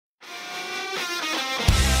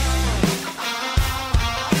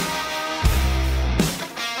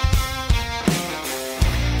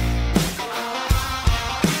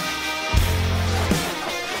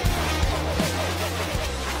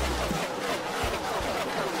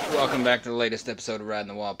Welcome back to the latest episode of Riding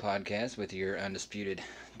the Wall podcast with your undisputed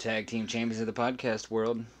tag team champions of the podcast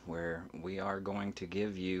world, where we are going to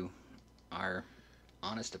give you our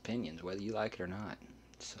honest opinions, whether you like it or not.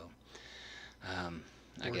 So, I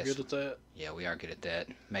We're guess good at that. Yeah, we are good at that.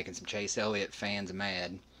 Making some Chase Elliott fans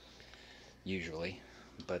mad, usually.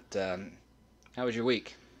 But how was your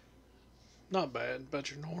week? Not bad.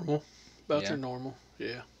 About your normal. About Yeah. your normal.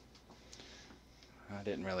 Yeah. I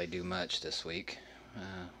didn't really do much this week.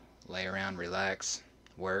 Lay around, relax,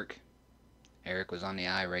 work. Eric was on the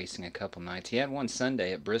iRacing a couple nights. He had one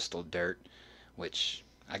Sunday at Bristol Dirt, which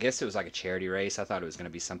I guess it was like a charity race. I thought it was going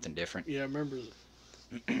to be something different. Yeah, I remember.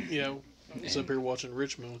 Yeah, I was up here watching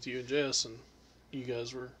Richmond with you and Jess, and you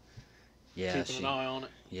guys were keeping an eye on it.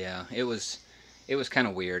 Yeah, it was kind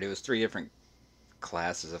of weird. It was three different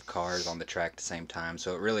classes of cars on the track at the same time,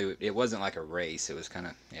 so it wasn't like a race. It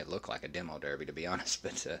looked like a demo derby, to be honest.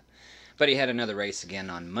 But he had another race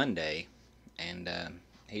again on Monday, and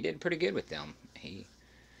he did pretty good with them. He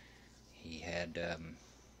had to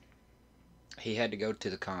go to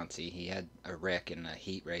the Consi. He had a wreck in a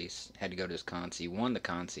heat race. Had to go to his Consi. Won the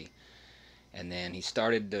Consi, and then he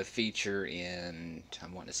started the feature in, I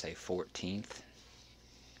want to say, 14th.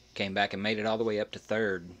 Came back and made it all the way up to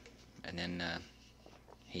third, and then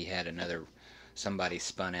he had somebody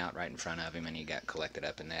spun out right in front of him, and he got collected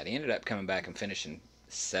up in that. He ended up coming back and finishing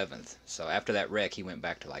 7th. So after that wreck, he went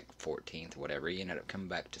back to like 14th or whatever. He ended up coming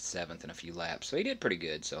back to 7th in a few laps. So he did pretty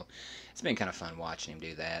good. So it's been kind of fun watching him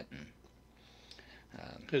do that. And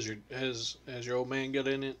Has your old man got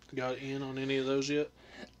in on any of those yet?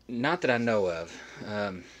 not that I know of.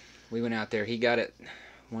 We went out there. He got it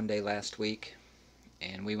one day last week,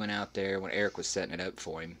 and we went out there when Eric was setting it up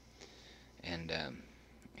for him, and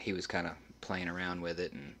he was kind of playing around with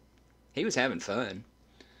it, and he was having fun.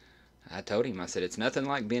 I told him, I said, it's nothing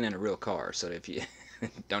like being in a real car, so if you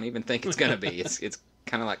don't even think it's going to be. It's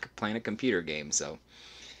kind of like playing a computer game. So,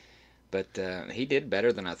 but he did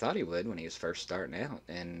better than I thought he would when he was first starting out,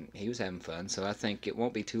 and he was having fun, so I think it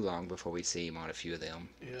won't be too long before we see him on a few of them.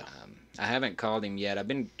 Yeah. I haven't called him yet. I've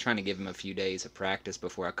been trying to give him a few days of practice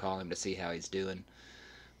before I call him to see how he's doing.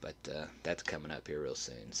 But that's coming up here real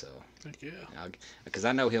soon, so Yeah. because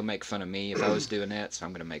I know he'll make fun of me if I was doing that, so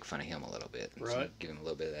I'm going to make fun of him a little bit, Right. So give him a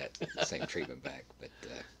little bit of that same treatment back.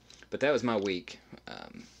 But that was my week.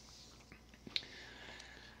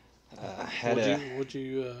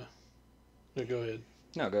 No, go ahead.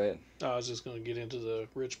 No, go ahead. I was just going to get into the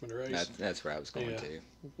Richmond race. That's where I was going to.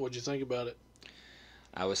 What'd you think about it?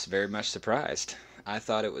 I was very much surprised. I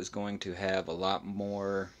thought it was going to have a lot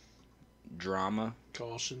more drama.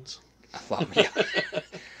 Cautions.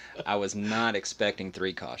 I was not expecting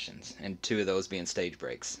 3 cautions, and 2 of those being stage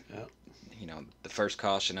breaks. Yeah. You know, the first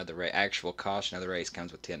caution of the actual caution of the race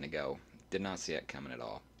comes with 10 to go. Did not see it coming at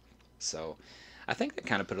all. So, I think that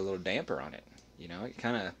kind of put a little damper on it. You know,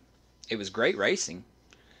 it was great racing.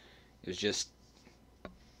 It was just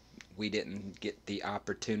we didn't get the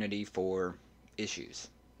opportunity for issues.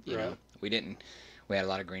 You know, we had a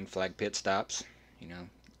lot of green flag pit stops. You know.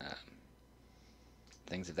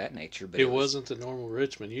 Things of that nature, but it wasn't the normal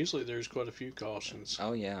Richmond. Usually, there's quite a few cautions.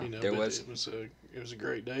 Oh yeah, you know, there was. It was a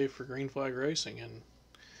great day for green flag racing, and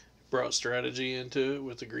brought strategy into it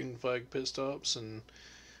with the green flag pit stops.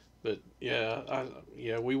 But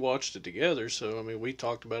we watched it together. So I mean, we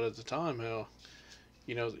talked about it at the time how,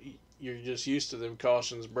 you know, you're just used to them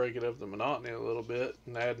cautions breaking up the monotony a little bit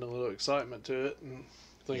and adding a little excitement to it and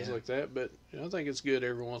things like that. But I think it's good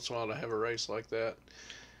every once in a while to have a race like that.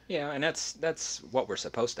 Yeah, and that's what we're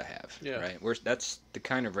supposed to have, right? That's the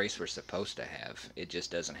kind of race we're supposed to have. It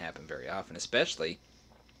just doesn't happen very often, especially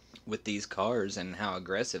with these cars and how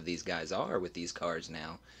aggressive these guys are with these cars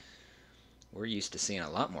now. We're used to seeing a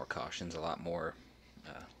lot more cautions, a lot more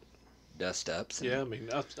dust-ups. I mean,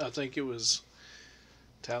 I think it was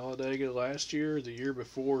Talladega last year or the year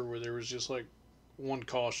before where there was just like one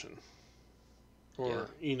caution or,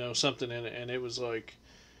 something in it, and it was like,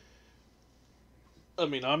 I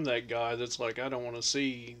mean, I'm that guy that's like, I don't want to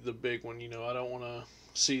see the big one, I don't want to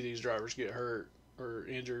see these drivers get hurt or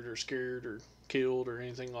injured or scared or killed or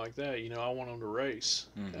anything like that. I want them to race.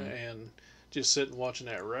 Mm-hmm. And just sitting watching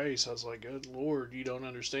that race, I was like, good Lord, you don't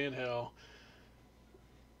understand how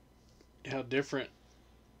different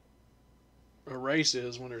a race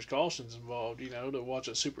is when there's cautions involved, to watch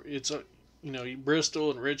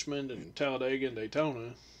Bristol and Richmond and Talladega and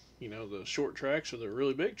Daytona. The short tracks or the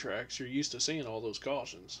really big tracks, you're used to seeing all those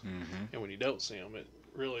cautions. Mm-hmm. And when you don't see them, it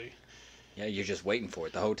really... Yeah, you're just waiting for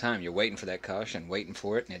it the whole time. You're waiting for that caution, waiting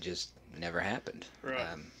for it, and it just never happened. Right.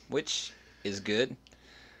 Which is good.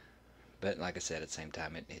 But like I said, at the same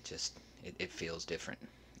time, it feels different.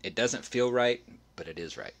 it doesn't feel right, but it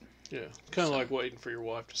is right. Yeah, kind of So, like waiting for your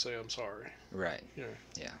wife to say I'm sorry. right. You know,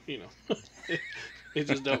 Yeah. you know, it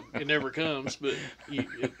just don't. It never comes, but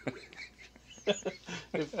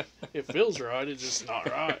if it feels right, it's just not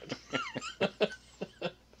right.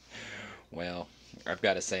 Well, I've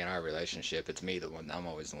got to say in our relationship, it's me the one. I'm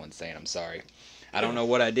always the one saying I'm sorry. I don't Yeah. know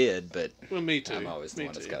what I did, but Well, me too. I'm always the Me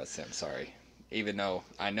one that's too. got to say I'm sorry, even though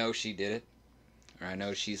I know she did it or I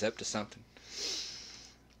know she's up to something.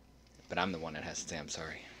 But I'm the one that has to say I'm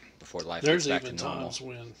sorry before life gets There's back to even normal. times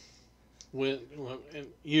when and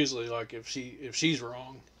usually like if she's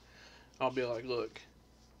wrong, I'll be like, look,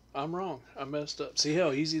 I'm wrong. I messed up. See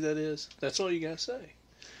how easy that is? That's all you gotta say.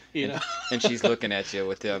 You And, know. and she's looking at you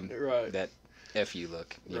with Right. that F you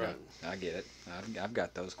look. You Right. know, I get it. I've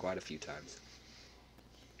got those quite a few times.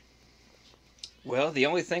 Well, the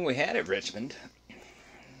only thing we had at Richmond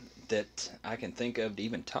that I can think of to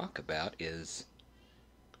even talk about is,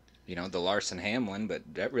 the Larson Hamlin, but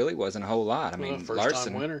that really wasn't a whole lot. I Well, mean, first time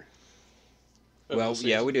Larson. winner. Of Well, the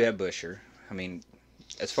yeah, season. we do have Busher. I mean,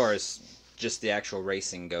 as far as just the actual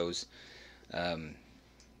racing goes, um,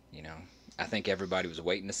 you know, I think everybody was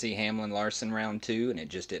waiting to see Hamlin Larson round two, and it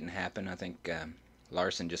just didn't happen. I think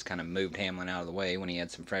Larson just kind of moved Hamlin out of the way when he had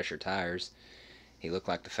some fresher tires. He looked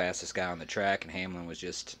like the fastest guy on the track, and Hamlin was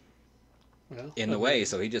just Well, in the way,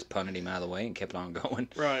 so he just punted him out of the way and kept on going.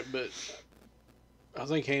 right, but I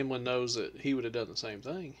think Hamlin knows that he would have done the same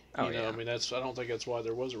thing. Oh, You know, yeah. I mean, I don't think that's why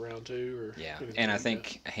there was a round two or Yeah, anything and I like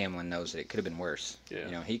think Hamlin knows that it could have been worse.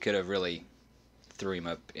 Yeah. He could have really threw him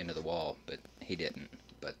up into the wall, but he didn't.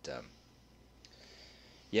 But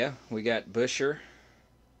yeah, we got Busher.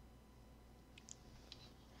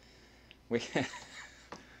 We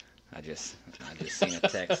I just seen a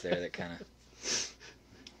text there that kind of.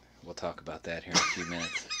 We'll talk about that here in a few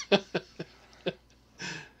minutes. that.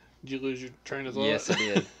 Did you lose your train of thought? Yes, I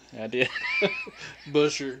did. I did.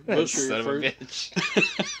 Busher Son of a first,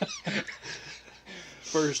 bitch.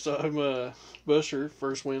 first time Busher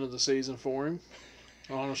first win of the season for him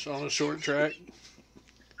on a short track.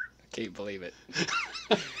 I can't believe it.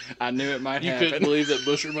 I knew it might You happen. couldn't believe that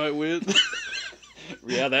Busher might win.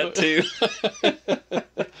 Yeah, that too.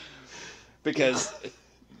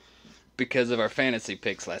 because of our fantasy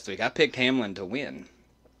picks last week. I picked Hamlin to win.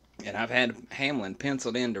 And I've had Hamlin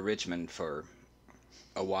penciled into Richmond for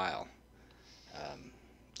a while.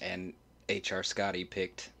 And H.R. Scotty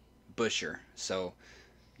picked Busher. So,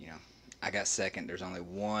 I got second. There's only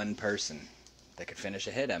one person that could finish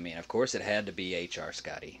ahead of me. And, of course, it had to be H.R.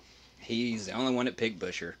 Scotty. He's the only one that picked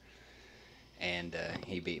Busher. And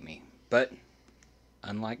he beat me. But,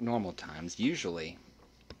 unlike normal times, usually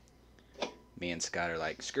me and Scott are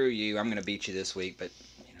like, screw you, I'm going to beat you this week. But,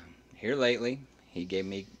 here lately, he gave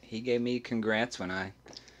me congrats when I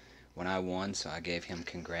won, so I gave him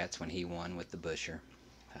congrats when he won with the Busher.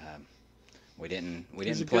 We didn't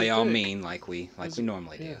play all mean like we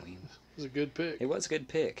normally do. It was a good pick. It was a good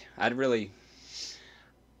pick. I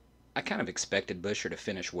kind of expected Busher to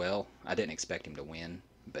finish well. I didn't expect him to win,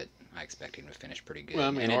 but I expected him to finish pretty good. Well,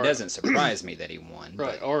 I mean, and it doesn't surprise me that he won.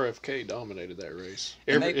 Right, But, RFK dominated that race.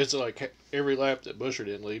 And It's like every lap that Busher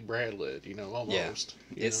didn't lead, Brad led. Almost.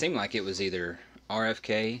 Yeah, it seemed like it was either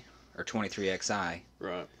RFK or 23XI.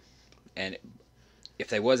 Right. And if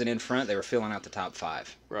they wasn't in front, they were filling out the top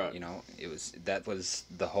five. Right. That was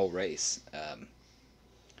the whole race.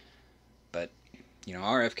 But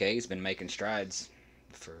RFK has been making strides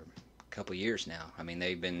for a couple years now. I mean,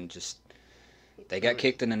 they got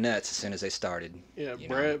kicked in the nuts as soon as they started. Yeah,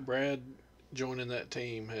 Brad joining that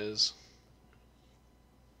team has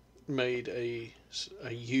made a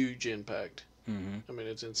huge impact. Mm-hmm. I mean,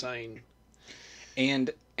 it's insane.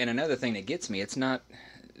 And another thing that gets me, it's not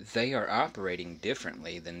they are operating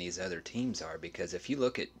differently than these other teams are, because if you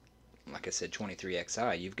look at, like I said,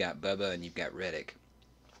 23XI, you've got Bubba and you've got Reddick.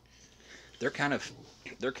 They're kind of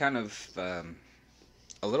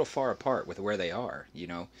a little far apart with where they are.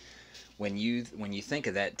 When you think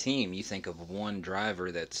of that team, you think of one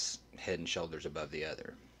driver that's head and shoulders above the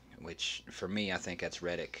other, which for me, I think that's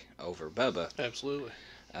Reddick over Bubba. Absolutely.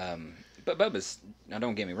 But Bubba's, now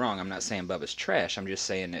don't get me wrong, I'm not saying Bubba's trash. I'm just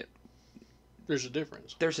saying that there's a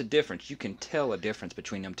difference. There's a difference. You can tell a difference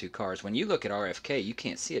between them two cars. When you look at RFK, you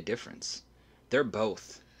can't see a difference. They're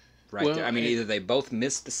both right there. I mean, either they both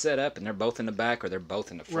missed the setup and they're both in the back, or they're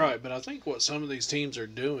both in the front. Right, but I think what some of these teams are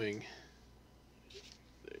doing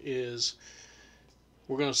is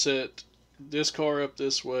we're going to set this car up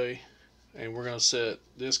this way, and we're going to set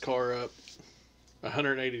this car up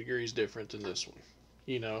 180 degrees different than this one.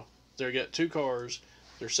 They've got two cars.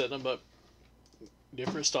 They're setting them up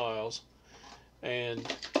different styles.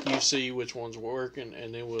 and you see which one's working,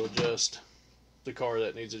 and then we'll adjust the car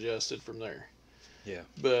that needs adjusted from there. Yeah.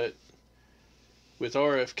 But with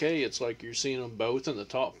RFK, it's like you're seeing them both in the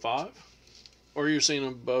top 5, or you're seeing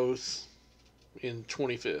them both in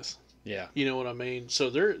 25th. Yeah. You know what I mean? So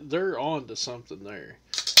they're on to something there,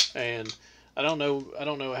 and I don't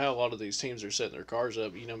know how a lot of these teams are setting their cars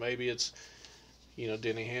up. You know, maybe it's, you know,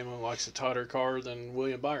 Denny Hamlin likes a tighter car than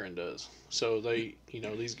William Byron does. So they, you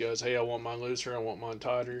know, these guys, hey, I want mine looser, I want mine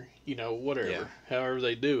tighter, you know, whatever, Yeah. however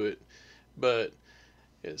they do it. But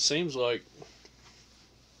it seems like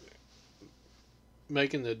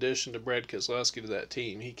making the addition to Brad Keselowski to that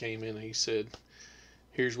team, he came in and he said,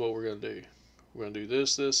 here's what we're going to do. We're going to do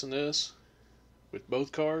this, this, and this with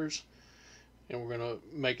both cars, and we're going to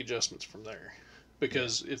make adjustments from there.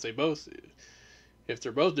 Because if they're both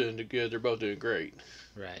doing good, they're both doing great.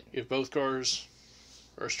 Right. If both cars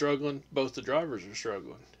are struggling, both the drivers are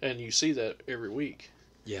struggling, and you see that every week.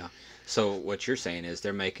 Yeah. So what you're saying is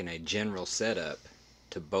they're making a general setup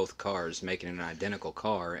to both cars, making an identical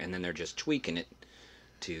car, and then they're just tweaking it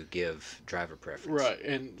to give driver preference. Right,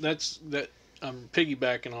 and that. I'm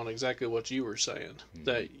piggybacking on exactly what you were saying,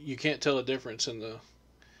 that you can't tell a difference in the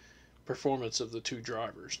performance of the two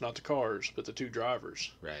drivers, not the cars, but the two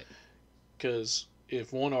drivers. Right. Because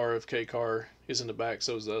if one RFK car is in the back,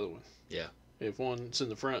 so is the other one. Yeah. If one's in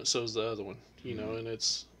the front, so is the other one. You know, and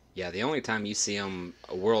it's... Yeah, the only time you see them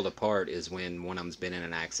a world apart is when one of them's been in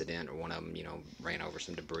an accident, or one of them, you know, ran over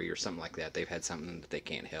some debris or something like that. They've had something that they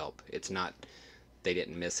can't help. It's not, they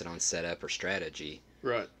didn't miss it on setup or strategy.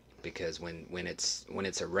 Right. Because when it's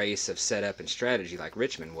a race of setup and strategy like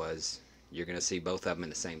Richmond was, you're going to see both of them in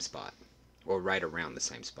the same spot, or right around the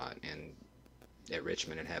same spot. And at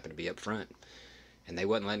Richmond, it happened to be up front, and they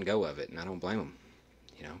wasn't letting go of it, and I don't blame them.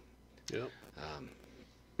 You know.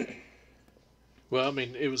 Yeah. Well, I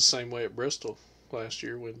mean, it was the same way at Bristol last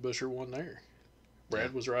year when Buescher won there.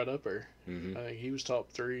 Brad was right up there. Mm-hmm. I think he was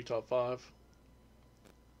top 3, top 5.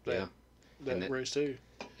 That race too.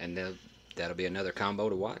 And that'll be another combo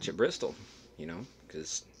to watch at Bristol, you know,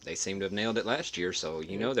 because they seem to have nailed it last year. So,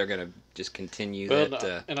 you know, they're going to just continue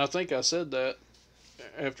that. And I think I said that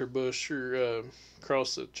after Buescher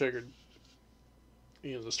crossed the checkered,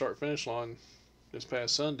 you know, the start-finish line this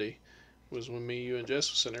past Sunday, was when me, you, and Jess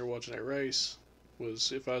was sitting there watching that race,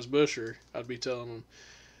 was if I was Buescher, I'd be telling them,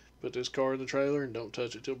 put this car in the trailer and don't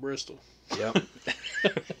touch it till Bristol. Yep.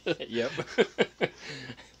 Yep.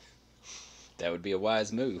 That would be a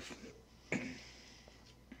wise move.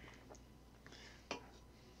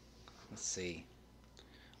 Let's see.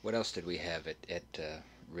 What else did we have at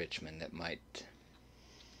Richmond that might...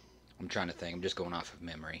 I'm trying to think. I'm just going off of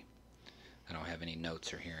memory. I don't have any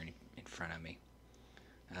notes or here in front of me.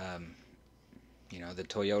 You know, the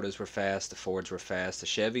Toyotas were fast, the Fords were fast, the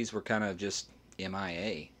Chevys were kind of just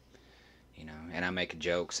MIA. You know, and I make a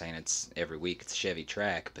joke saying it's every week it's a Chevy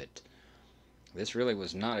track, but this really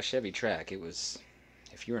was not a Chevy track. It was,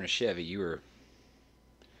 if you were in a Chevy, you were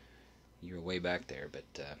way back there, but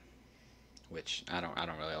which I don't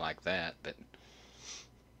really like that, but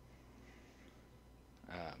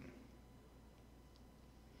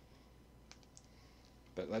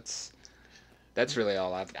that's really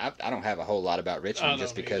all I don't have a whole lot about Richmond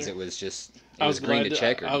just because either. It was just it was green to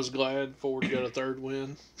checkered. I was glad Ford got a third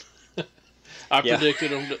win. I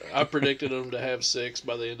predicted them to have 6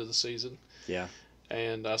 by the end of the season. Yeah.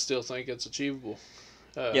 And I still think it's achievable.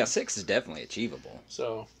 6 is definitely achievable.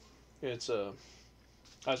 So, it's I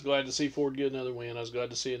was glad to see Ford get another win. I was glad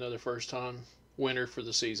to see another first-time winner for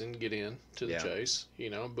the season get in to the chase. You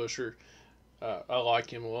know, Buescher, I like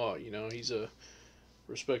him a lot. You know, he's a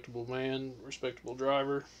respectable man, respectable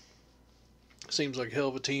driver. Seems like a hell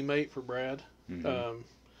of a teammate for Brad. Mm-hmm.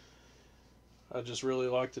 I just really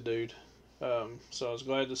like the dude. So I was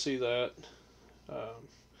glad to see that.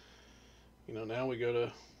 You know, now we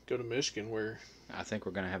go to Michigan, where I think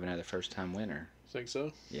we're going to have another first-time winner. Think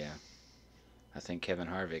so? Yeah. I think Kevin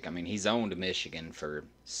Harvick. I mean, he's owned Michigan for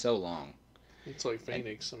so long. It's like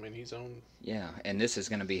Phoenix. I mean, he's owned. Yeah, and this is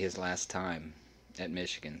going to be his last time at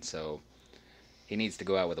Michigan, so he needs to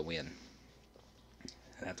go out with a win.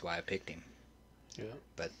 That's why I picked him. Yeah.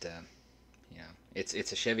 But you know, it's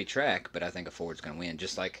a Chevy track, but I think a Ford's going to win.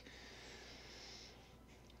 Just like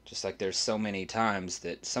there's so many times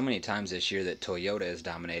this year that Toyota has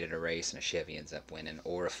dominated a race and a Chevy ends up winning,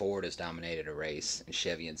 or a Ford has dominated a race and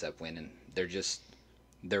Chevy ends up winning.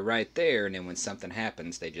 They're right there, and then when something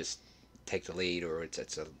happens, they just take the lead, or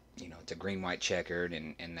it's a green white checkered,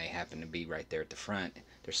 and they happen to be right there at the front.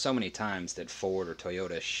 There's so many times that Ford or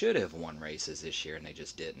Toyota should have won races this year, and they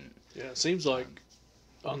just didn't. Yeah, it seems like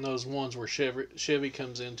on those ones where Chevy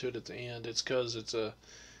comes into it at the end, it's a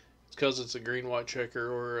green white checker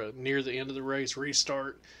or a near the end of the race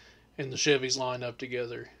restart, and the Chevys line up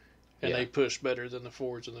together, and Yeah. they push better than the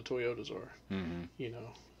Fords and the Toyotas are. Mm-hmm. You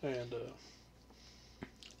know, and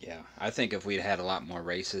Yeah, I think if we'd had a lot more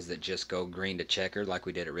races that just go green to checker like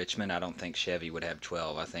we did at Richmond, I don't think Chevy would have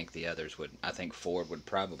 12. I think the others would. I think Ford would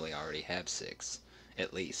probably already have 6,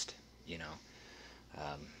 at least. You know,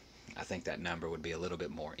 um, I think that number would be a little bit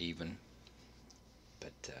more even.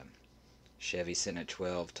 But Chevy sitting at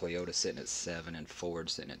 12, Toyota sitting at 7, and Ford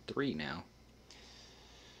sitting at 3 now.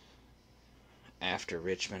 After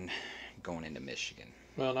Richmond, going into Michigan.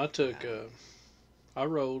 well, and I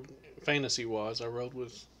rode fantasy wise. I rode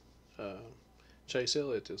with uh, Chase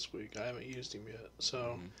Elliott this week. I haven't used him yet,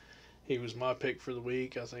 so Mhm. he was my pick for the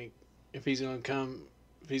week. I think if he's gonna come,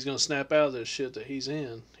 if he's gonna snap out of this shit that he's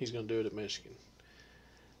in, he's gonna do it at Michigan.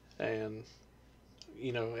 And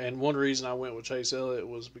and one reason I went with Chase Elliott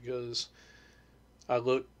was because I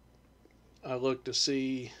looked I looked to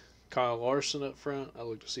see Kyle Larson up front. I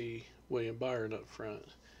looked to see William Byron up front.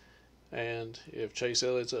 And if Chase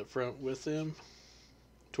Elliott's up front with them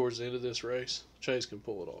towards the end of this race, Chase can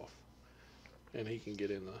pull it off, and he can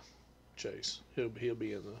get in the chase. He'll be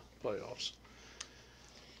in the playoffs.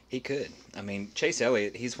 He could. I mean, Chase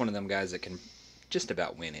Elliott, he's one of them guys that can just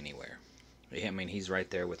about win anywhere. I mean, he's right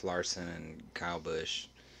there with Larson and Kyle Busch.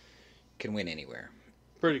 Can win anywhere.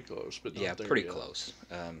 Pretty close, but not Yeah, there pretty yet. close.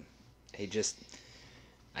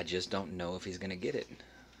 I just don't know if he's going to get it.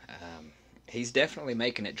 He's definitely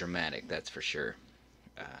making it dramatic, that's for sure.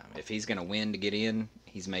 If he's going to win to get in,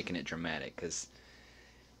 he's making it dramatic because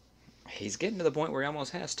he's getting to the point where he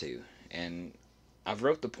almost has to. And I've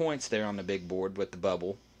wrote the points there on the big board with the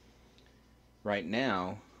bubble. Right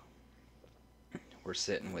now, we're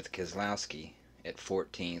sitting with Keselowski at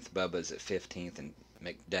 14th, Bubba's at 15th, and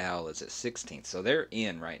McDowell is at 16th. So they're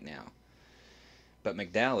in right now. But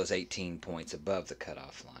McDowell is 18 points above the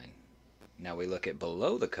cutoff line. Now we look at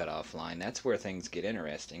below the cutoff line. That's where things get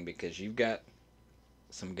interesting because you've got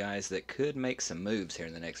some guys that could make some moves here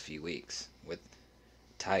in the next few weeks with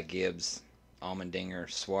Ty Gibbs, Allmendinger,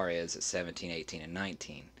 Suarez at 17, 18, and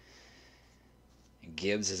 19.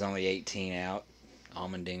 Gibbs is only 18 out.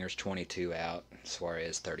 Allmendinger's 22 out.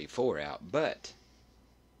 Suarez 34 out. But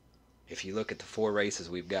if you look at the 4 races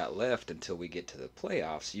we've got left until we get to the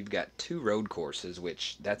playoffs, you've got 2 road courses,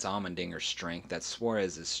 which that's Allmendinger's strength. That's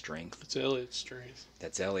Suarez's strength. It's Elliott's strength.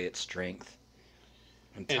 That's Elliott's strength.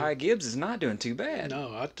 And And- Ty Gibbs is not doing too bad.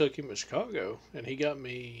 No, I took him at Chicago, and he got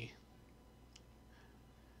me,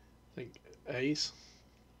 I think, ace.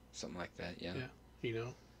 Something like that, yeah. Yeah. You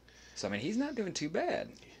know, So I mean, he's not doing too bad.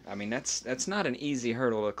 I mean, that's not an easy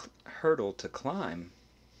hurdle to climb,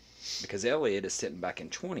 because Elliott is sitting back in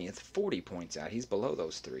 20th, 40 points out. He's below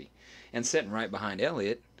those 3, and sitting right behind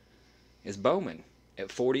Elliott is Bowman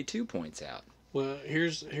at 42 points out. well,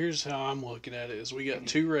 here's how I'm looking at it: is we got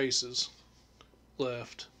 2 races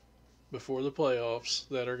left before the playoffs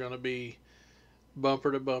that are going to be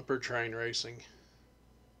bumper to bumper train racing,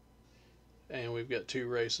 and we've got 2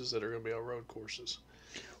 races that are going to be on road courses.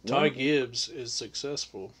 Ty Gibbs is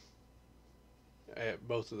successful at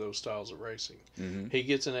both of those styles of racing. Mm-hmm. He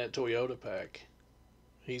gets in that Toyota pack.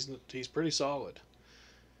 He's pretty solid.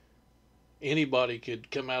 Anybody could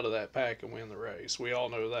come out of that pack and win the race. We all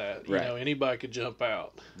know that. Right. You know, anybody could jump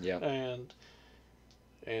out. Yeah.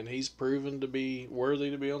 And he's proven to be worthy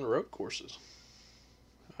to be on the road courses.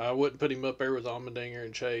 I wouldn't put him up there with Allmendinger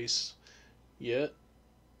and Chase yet,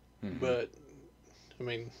 Mm-hmm. but I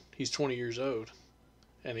mean, he's 20 years old,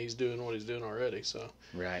 and he's doing what he's doing already. So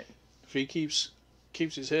Right. if he keeps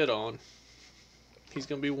his head on, he's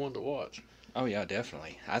going to be one to watch. Oh yeah,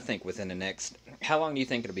 definitely. I think within the next, how long do you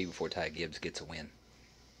think it'll be before Ty Gibbs gets a win?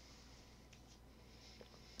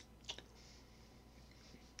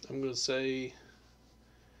 I'm going to say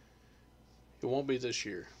it won't be this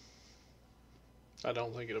year. I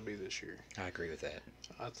don't think it'll be this year. I agree with that.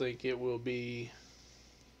 I think it will be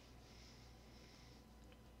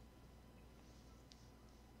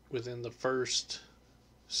within the first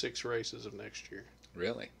 6 races of next year.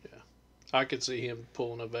 Really? I could see him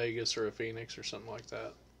pulling a Vegas or a Phoenix or something like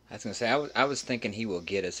that. I was gonna say I was thinking he will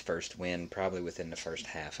get his first win probably within the first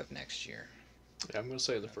half of next year. Yeah, I'm going to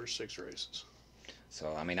say the first 6 races.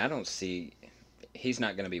 So I mean, I don't see he's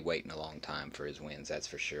not going to be waiting a long time for his wins. That's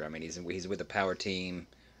for sure. I mean, he's with a power team,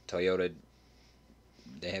 Toyota.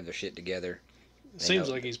 They have their shit together. Seems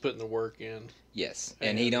know- like he's putting the work in. Yes,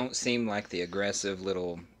 and he don't seem like the aggressive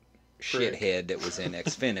little Prick. shithead that was in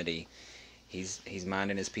Xfinity. He's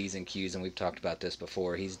minding his P's and Q's, and we've talked about this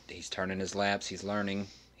before. He's turning his laps. He's learning.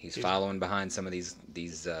 He's following behind some of these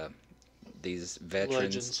veterans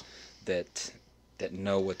legends that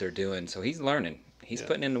know what they're doing. So he's learning. He's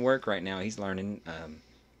putting in the work right now. He's learning.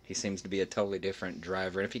 He seems to be a totally different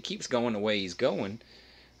driver. And if he keeps going the way he's going,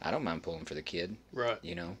 I don't mind pulling for the kid. Right.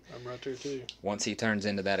 You know. I'm right there too. Once he turns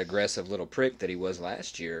into that aggressive little prick that he was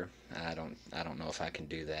last year, I don't know if I can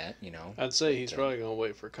do that. You know. I'd say he's probably gonna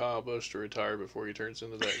wait for Kyle Busch to retire before he turns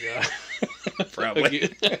into that guy.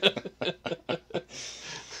 Probably.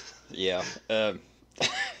 Yeah.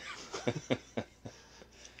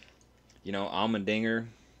 You know, Allmendinger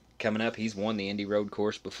coming up. He's won the Indy Road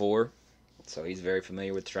Course before, so he's very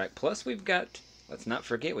familiar with the track. Plus, let's not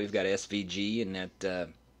forget, we've got SVG and that.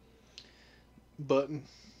 Button.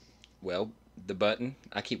 Well, the Button.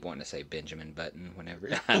 I keep wanting to say Benjamin Button whenever.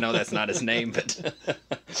 I know that's not his name, but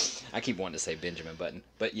I keep wanting to say Benjamin Button.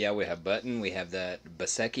 But yeah, we have Button. We have that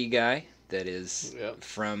Basecki guy that is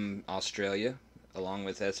from Australia, along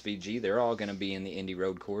with SVG. They're all going to be in the Indy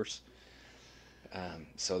Road Course.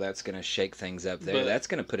 So that's going to shake things up there. That's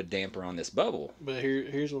going to put a damper on this bubble. But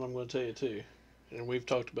here's what I'm going to tell you too, and we've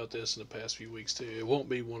talked about this in the past few weeks too. It won't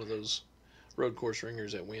be one of those road course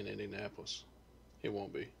ringers that win Indianapolis. It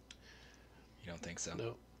won't be. You don't think so?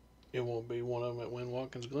 No. It won't be one of them that win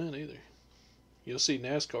Watkins Glen either. You'll see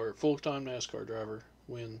full-time NASCAR driver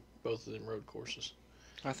win both of them road courses.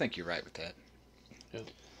 I think you're right with that. Yeah.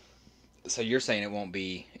 So you're saying it won't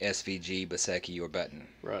be SVG, Basecki, or Button?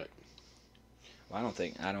 Right. Well,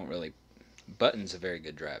 I don't really. Button's a very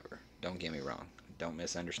good driver. Don't get me wrong. Don't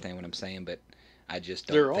misunderstand what I'm saying, but I just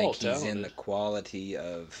don't think he's in the quality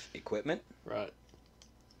of equipment. Right.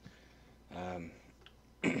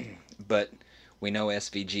 But we know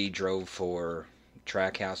SVG drove for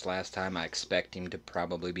Trackhouse last time. I expect him to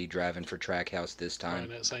probably be driving for Trackhouse this time. In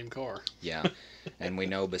that same car. Yeah. And we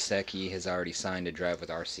know Basecki has already signed to drive with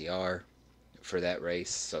RCR for that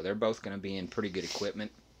race. So they're both going to be in pretty good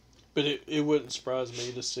equipment. But it wouldn't surprise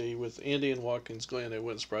me to see, with Indy and Watkins Glen, it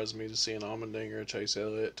wouldn't surprise me to see an Allmendinger, Chase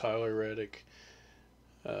Elliott, Tyler Reddick,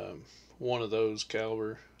 one of those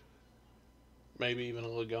caliber, maybe even a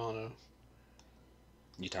Logano.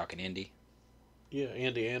 You talking Indy? Yeah,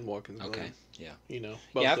 Indy and Watkins Glen. Okay, yeah. You know.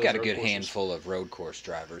 Yeah, I've got a good handful of road course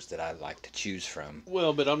drivers that I like to choose from.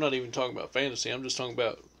 Well, but I'm not even talking about fantasy. I'm just talking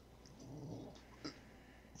about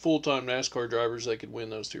full-time NASCAR drivers that could win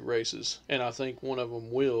those two races. And I think one of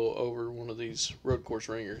them will over one of these road course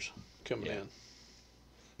ringers coming in.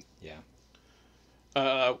 Yeah.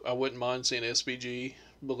 I wouldn't mind seeing SVG,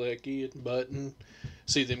 Bilecki, and Button,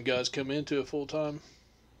 see them guys come into a full-time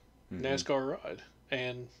NASCAR ride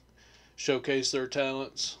and showcase their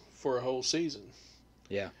talents for a whole season.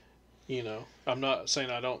 Yeah. You know, I'm not saying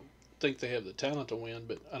I don't think they have the talent to win,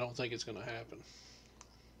 but I don't think it's going to happen.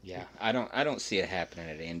 Yeah, I don't see it happening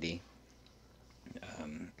at Indy.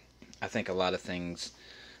 I think a lot of things,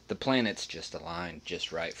 the planets just aligned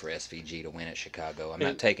just right for SVG to win at Chicago. I'm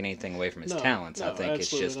not taking anything away from his talents. No, I think it's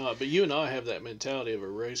just not. But you and I have that mentality of a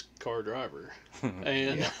race car driver,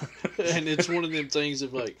 and and it's one of them things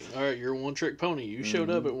of like, all right, you're a one-trick pony. You showed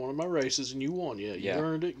up at one of my races and you won. Yeah, you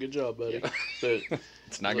earned it. Good job, buddy. But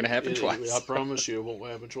it's not going to happen twice. I promise you, it won't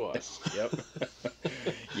happen twice. Yep.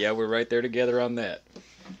 Yeah, we're right there together on that.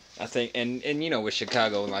 I think, and you know, with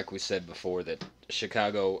Chicago, like we said before, that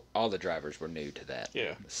Chicago, all the drivers were new to that.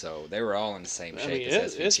 Yeah. So they were all in the same shape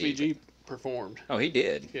as SVG. SVG performed. Oh, he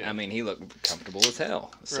did. Yeah. I mean, he looked comfortable as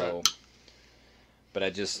hell. So, right.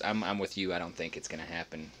 But I'm with you. I don't think it's going to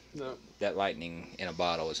happen. No. That lightning in a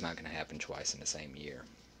bottle is not going to happen twice in the same year.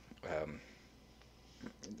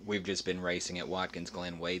 We've just been racing at Watkins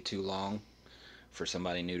Glen way too long for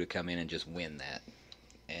somebody new to come in and just win that.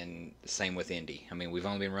 And same with Indy. I mean, we've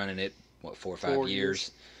only been running it, 4 or 5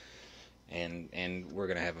 years. And we're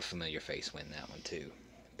going to have a familiar face win that one, too.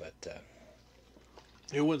 But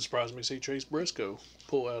it wouldn't surprise me to see Chase Briscoe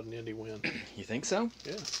pull out an Indy win. You think so?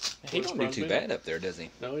 Yeah. He don't do too bad up there, does he?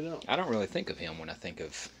 No, he don't. I don't really think of him when I think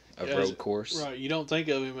of road course. Right. You don't think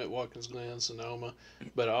of him at Watkins Glen, Sonoma,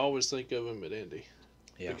 but I always think of him at Indy.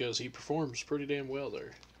 Yeah. Because he performs pretty damn well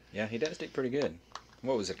there. Yeah, he does do pretty good.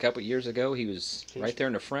 What was it, a couple years ago? He was right there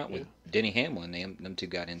in the front with Denny Hamlin. Them two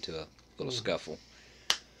got into a little scuffle.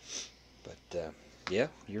 But, yeah,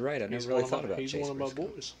 you're right. I never really thought about Chase Briscoe. He's one of my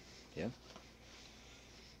boys. Yeah.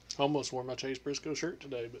 Almost wore my Chase Briscoe shirt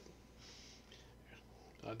today, but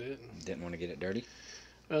I didn't. Didn't want to get it dirty?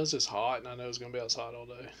 Well, it was just hot, and I know it was going to be outside all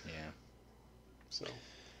day. Yeah.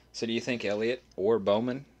 So do you think Elliott or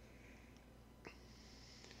Bowman?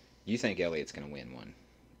 You think Elliott's going to win one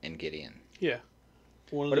and get in? Yeah.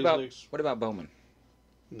 What about Bowman?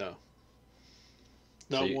 No.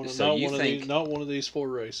 Not one of these 4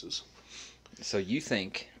 races. So you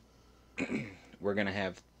think we're gonna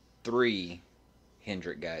have 3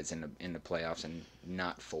 Hendrick guys in the playoffs and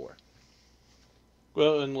not 4?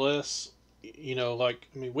 Well, unless like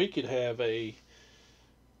I mean, we could have a.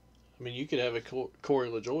 I mean, you could have a Corey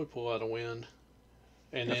LaJoy pull out a win,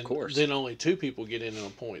 and Of then course. only 2 people get in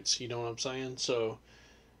on points. You know what I'm saying? So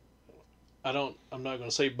I don't. I'm not going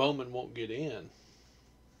to say Bowman won't get in,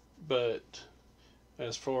 but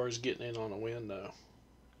as far as getting in on a win, no.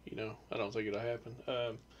 I don't think it'll happen.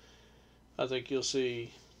 I think you'll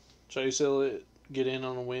see Chase Elliott get in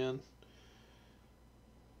on a win,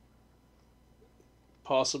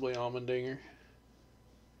 possibly Allmendinger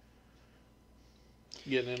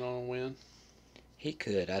getting in on a win. He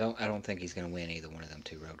could. I don't think he's gonna win either one of them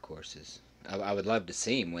 2 road courses. I would love to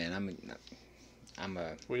see him win. I'm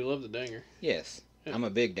a We love the Dinger. yes. Yeah. I'm a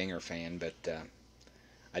big Dinger fan, but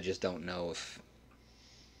I just don't know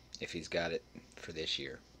if he's got it for this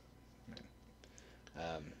year.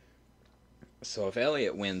 Um, so if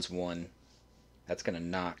Elliott wins one, that's going to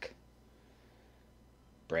knock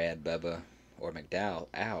Brad, Bubba, or McDowell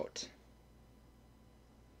out.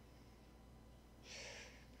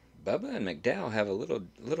 Bubba and McDowell have a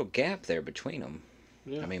little gap there between them.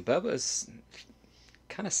 Yeah. I mean, Bubba's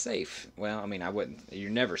kind of safe. Well, I mean, I wouldn't. You're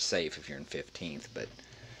never safe if you're in 15th,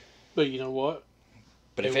 But you know what?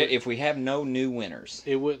 but if we have no new winners,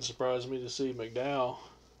 It wouldn't surprise me to see McDowell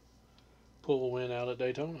pull a win out at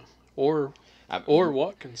Daytona or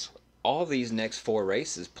Watkins. all these next 4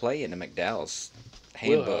 races play into McDowell's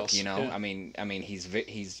handbook. Wheelhouse, You know, yeah. I mean,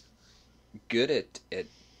 he's good at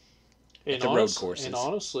And the road courses. And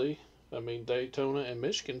honestly, I mean Daytona and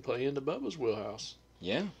Michigan play into Bubba's wheelhouse.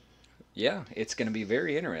 Yeah, yeah, it's going to be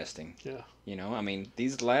very interesting. Yeah. You know, I mean,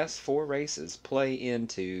 these last 4 races play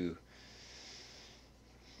into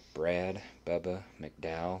Brad, Bubba,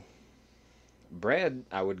 McDowell. Brad,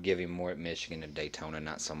 I would give him more at Michigan and Daytona,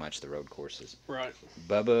 not so much the road courses. Right.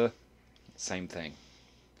 Bubba, same thing.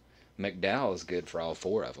 McDowell is good for all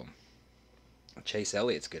 4 of them. Chase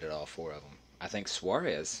Elliott's good at all 4 of them. I think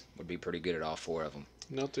Suarez would be pretty good at all 4 of them.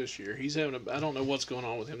 Not this year. He's having I don't know what's going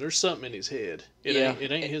on with him. There's something in his head. Yeah.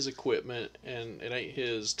 It ain't his equipment and it ain't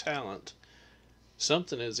his talent.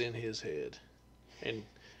 Something is in his head. And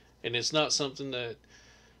it's not something that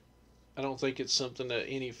I don't think it's something that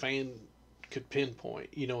any fan could pinpoint.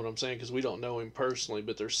 You know what I'm saying? Because we don't know him personally,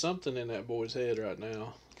 but there's something in that boy's head right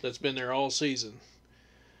now that's been there all season.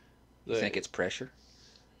 You think it's pressure?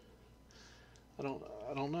 I don't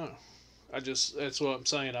know. That's what I'm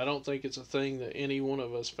saying. I don't think it's a thing that any one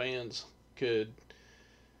of us fans could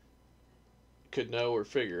know or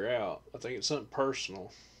figure out. I think it's something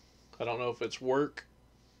personal. I don't know if it's work.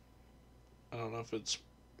 I don't know if it's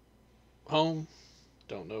home.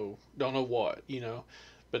 Don't know what,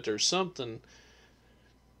 But there's something,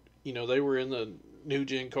 they were in the new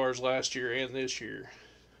gen cars last year and this year.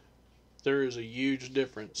 There is a huge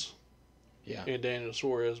difference in Daniel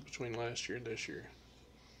Suarez between last year and this year.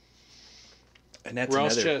 And that's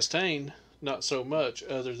Ross Chastain, not so much,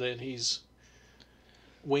 other than he's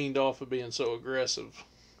weaned off of being so aggressive.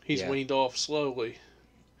 He's weaned off slowly,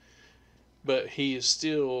 but he is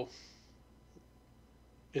still.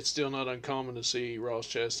 It's still not uncommon to see Ross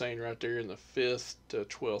Chastain right there in the 5th to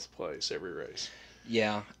 12th place every race.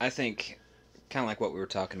 Yeah, I think kind of like what we were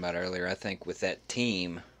talking about earlier. I think with that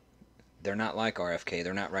team, they're not like RFK.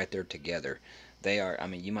 They're not right there together. They are. I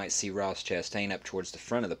mean, you might see Ross Chastain up towards the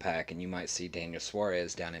front of the pack, and you might see Daniel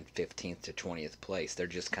Suarez down in 15th to 20th place. They're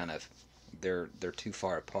just kind of they're too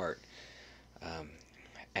far apart.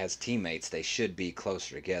 As teammates, they should be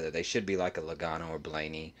closer together. They should be like a Logano or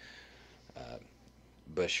Blaney,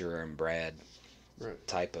 Busher and Brad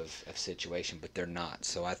type of situation, but they're not.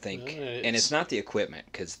 So I think, and it's not the equipment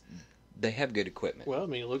because they have good equipment. Well, I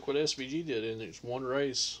mean, look what SVG did in his one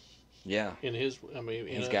race. Yeah. He's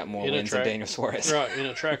got more wins than Daniel Suarez. Right, in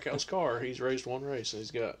a Trackhouse car, he's raced one race and he's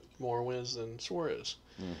got more wins than Suarez.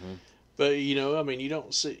 Mm-hmm. But, you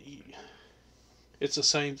don't see. It's the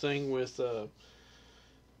same thing with. It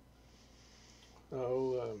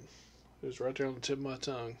was right there on the tip of my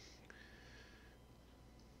tongue.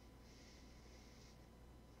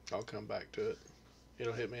 I'll come back to it.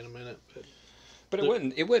 It'll hit me in a minute. But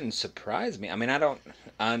it wouldn't surprise me. I mean,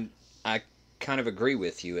 I kind of agree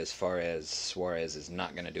with you as far as Suarez is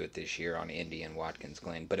not going to do it this year on Indy and Watkins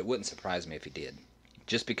Glen, but it wouldn't surprise me if he did.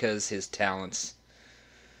 Just because his talents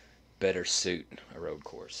better suit a road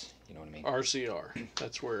course. You know what I mean? RCR.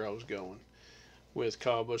 That's where I was going with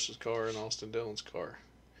Kyle Busch's car and Austin Dillon's car.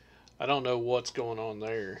 I don't know what's going on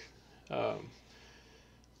there.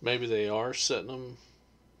 Maybe they are setting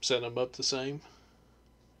them up the same.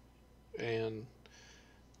 And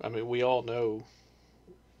I mean, we all know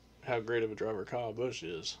how great of a driver Kyle Busch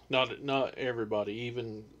is. Not everybody,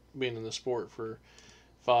 even being in the sport for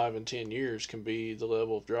 5 and 10 years, can be the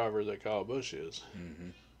level of driver that Kyle Busch is. Mm-hmm.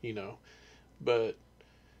 You know, but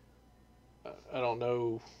I don't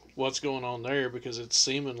know what's going on there because it's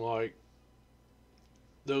seeming like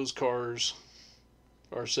those cars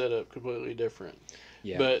are set up completely different.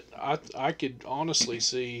 Yeah. But I could honestly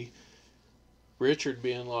see Richard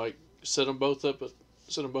being like, set them both up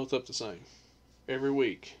the same every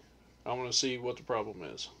week. I want to see what the problem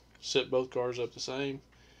is. Set both cars up the same.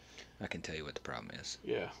 I can tell you what the problem is.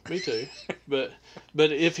 Yeah, me too. but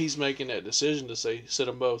if he's making that decision to say set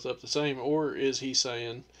them both up the same, or is he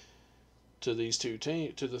saying to these two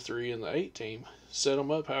teams, to the 3 and the 8 team, set them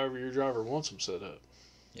up however your driver wants them set up?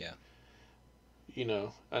 Yeah. You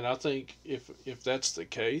know, and I think if that's the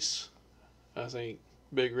case, I think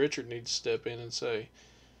Big Richard needs to step in and say,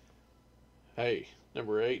 hey,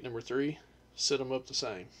 number 8, number 3, set them up the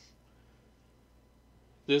same.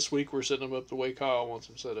 This week we're setting them up the way Kyle wants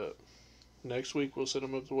them set up. Next week we'll set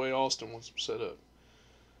them up the way Austin wants them set up.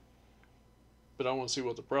 But I want to see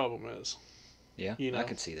what the problem is. Yeah, you know, I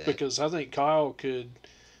could see that. Because I think Kyle could,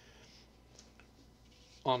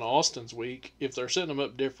 on Austin's week, if they're setting them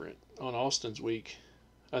up different on Austin's week,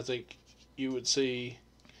 I think you would see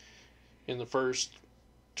in the first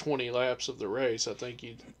 20 laps of the race, I think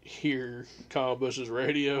you'd hear Kyle Busch's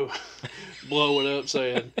radio blow it up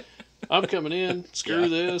saying, I'm coming in, screw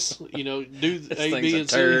this, you know, do A, B, and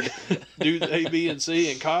C. Do A, B, and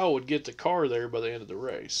C, and Kyle would get the car there by the end of the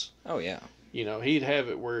race. Oh, yeah. You know, he'd have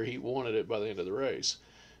it where he wanted it by the end of the race.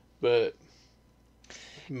 But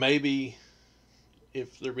maybe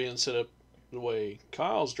if they're being set up the way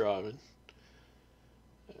Kyle's driving,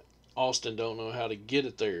 Austin don't know how to get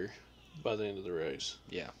it there by the end of the race.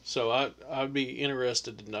 Yeah. So I'd be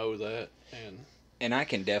interested to know that. And I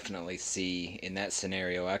can definitely see, in that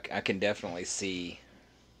scenario, I can definitely see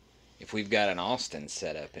if we've got an Austin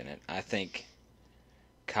setup in it, I think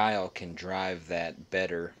Kyle can drive that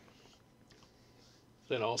better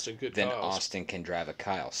than Austin could. Than Austin can drive a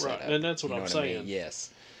Kyle setup. Right, and that's what I'm saying. I mean? Yes.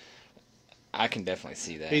 I can definitely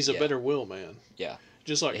see that. He's a better wheel man. Yeah.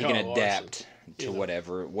 Just like he Kyle can adapt Larson,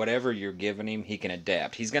 to whatever you're giving him. He can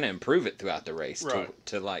adapt. He's going to improve it throughout the race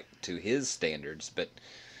to his standards. But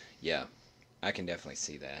yeah, I can definitely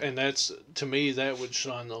see that. And that's, to me, that would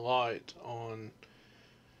shine the light on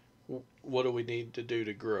what do we need to do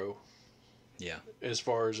to grow. Yeah. As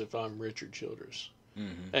far as if I'm Richard Childress,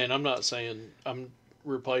 mm-hmm. And I'm not saying I'm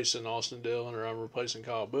replacing Austin Dillon or I'm replacing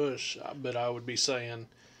Kyle Busch, but I would be saying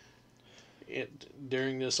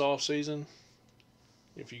during this off season,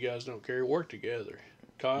 if you guys don't care, work together.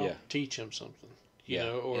 Kyle, teach him something. You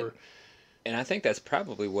know, and I think that's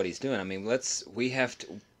probably what he's doing. I mean,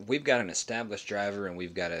 we've got an established driver and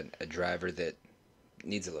we've got a driver that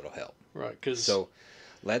needs a little help. Right. So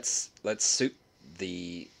let's suit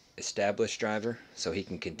the established driver so he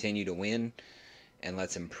can continue to win, and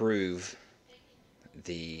let's improve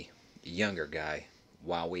the younger guy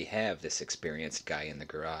while we have this experienced guy in the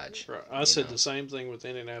garage. Right. I said the same thing with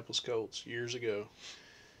Indianapolis Colts years ago,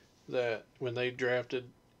 that when they drafted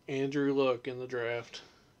Andrew Luck in the draft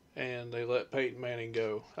and they let Peyton Manning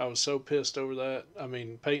go, I was so pissed over that. I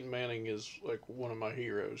mean, Peyton Manning is like one of my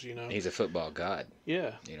heroes, you know. He's a football god.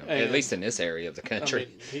 Yeah. You know, at least in this area of the country.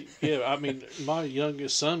 I mean, my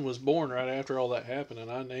youngest son was born right after all that happened, and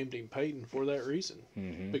I named him Peyton for that reason.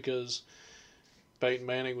 Mm-hmm. Because Peyton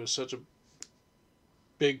Manning was such a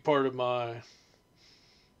big part of my,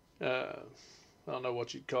 I don't know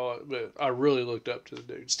what you'd call it, but I really looked up to the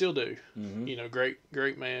dude. Still do. Mm-hmm. You know,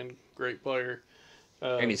 great man, great player.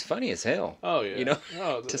 And he's funny as hell. Oh yeah. You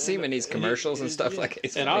know, to see him in these commercials and stuff like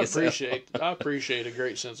that. And I appreciate a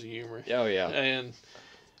great sense of humor. Oh yeah.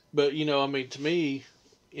 But you know, I mean, to me,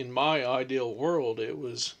 in my ideal world, it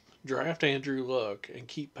was draft Andrew Luck and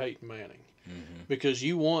keep Peyton Manning. Mm-hmm. Because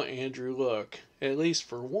you want Andrew Luck at least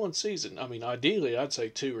for one season. I mean, ideally, I'd say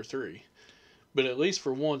 2 or 3. But at least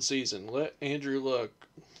for one season, let Andrew Luck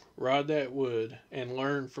ride that wood and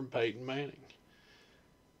learn from Peyton Manning.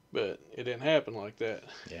 But it didn't happen like that.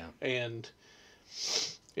 Yeah. And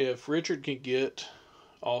if Richard can get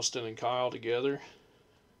Austin and Kyle together,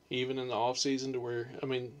 even in the off season, to where, I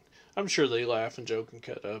mean, I'm sure they laugh and joke and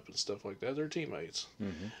cut up and stuff like that. They're teammates.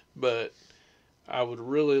 Mm-hmm. But I would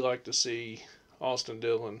really like to see Austin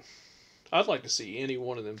Dillon. I'd like to see any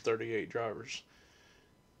one of them 38 drivers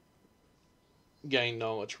gain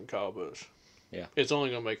knowledge from Kyle Busch. Yeah. It's only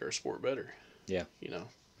going to make our sport better. Yeah. You know.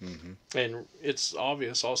 Mm-hmm. And it's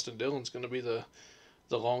obvious Austin Dillon's going to be the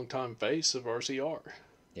longtime face of RCR.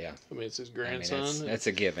 Yeah. I mean, it's his I mean, grandson. that's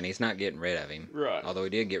a given. He's not getting rid of him. Right. Although he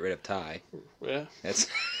did get rid of Ty. Yeah. That's.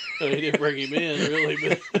 He didn't bring him in, really,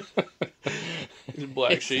 but he's a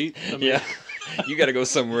black sheep. I mean, yeah. You got to go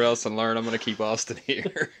somewhere else and learn. I'm going to keep Austin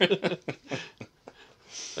here. I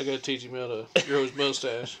got to teach him how to grow his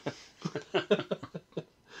mustache.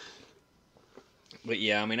 But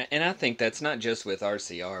yeah, I mean, and I think that's not just with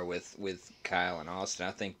RCR, with Kyle and Austin.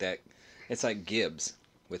 I think that it's like Gibbs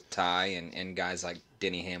with Ty and guys like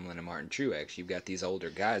Denny Hamlin and Martin Truex. You've got these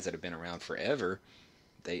older guys that have been around forever.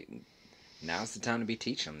 Now's the time to be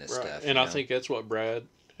teaching them this stuff. And I think that's what Brad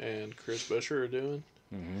and Chris Buescher are doing.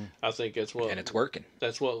 Mm-hmm. I think that's what, and it's working.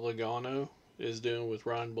 That's what Logano is doing with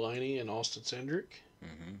Ryan Blaney and Austin Cindric.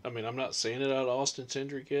 Mm-hmm. I mean, I'm not seeing it out of Austin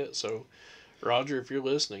Cindric yet, so Roger, if you're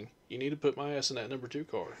listening, you need to put my ass in that number 2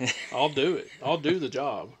 car. I'll do it. I'll do the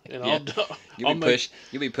job, and yeah.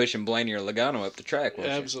 You'll be pushing Blaney or Logano up the track, won't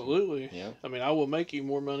you? Absolutely. Yeah. I mean, I will make you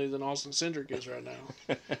more money than Austin Cindric is right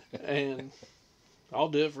now, and I'll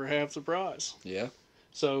do it for half the price. Yeah.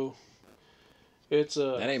 So it's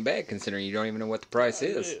that ain't bad considering you don't even know what the price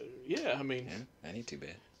is. Yeah, I mean, that ain't too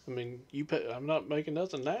bad. I mean, you pay, I'm not making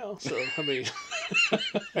nothing now, so I mean,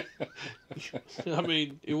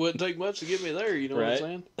 it wouldn't take much to get me there. You know what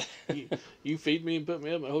I'm saying? You feed me and put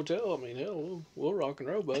me up in a hotel. I mean, hell, we'll rock and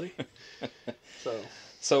roll, buddy.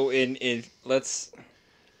 So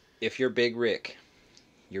if you're Big Rick,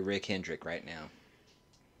 you're Rick Hendrick right now,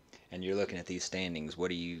 and you're looking at these standings, what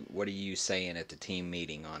are you saying at the team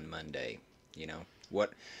meeting on Monday? You know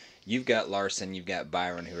what? You've got Larson, you've got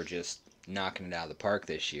Byron, who are just knocking it out of the park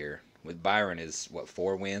this year. With Byron is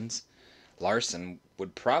 4 wins. Larson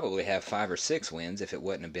would probably have 5 or 6 wins if it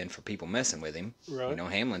wouldn't have been for people messing with him. Right. You know,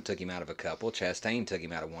 Hamlin took him out of a couple. Chastain took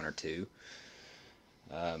him out of 1 or 2.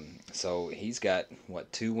 So he's got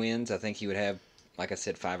 2 wins. I think he would have, like I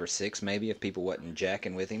said, 5 or 6 maybe if people wasn't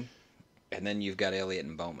jacking with him. And then you've got Elliott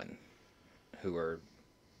and Bowman, who are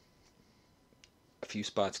a few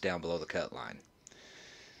spots down below the cut line.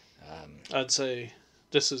 I'd say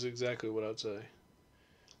this is exactly what I'd say.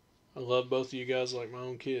 I love both of you guys like my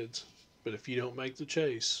own kids, but if you don't make the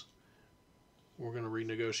chase, we're going to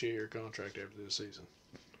renegotiate your contract after this season.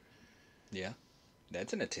 Yeah,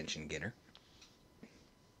 that's an attention getter.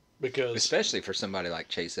 Because especially for somebody like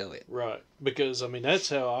Chase Elliott. Right. Because, I mean, that's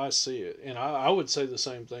how I see it. And I would say the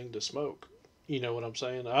same thing to Smoke. You know what I'm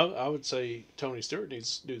saying? I would say Tony Stewart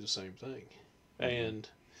needs to do the same thing. Mm-hmm. And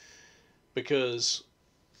because,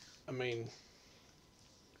 I mean,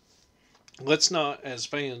 as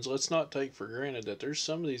fans, let's not take for granted that there's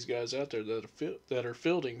some of these guys out there that are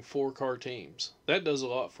fielding 4-car teams. That does a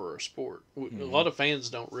lot for our sport. Mm-hmm. A lot of fans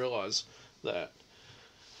don't realize that.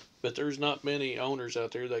 But there's not many owners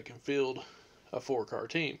out there that can field a 4-car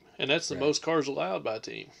team. And that's the most cars allowed by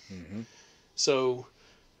team. Mm-hmm. So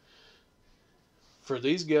for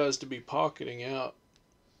these guys to be pocketing out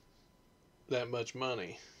that much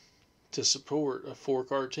money to support a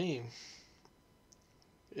 4-car team,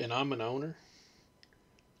 and I'm an owner,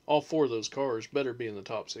 all 4 of those cars better be in the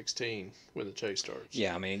top 16 when the chase starts.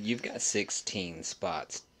 Yeah, I mean, you've got 16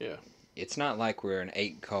 spots. Yeah. It's not like we're an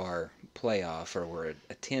 8-car playoff or we're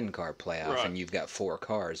a 10-car playoff and you've got 4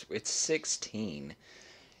 cars. It's 16,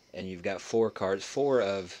 and you've got 4 cars, 4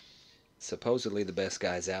 of supposedly the best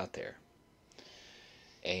guys out there.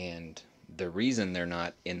 And the reason they're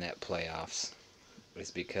not in that playoffs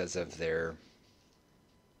is because of their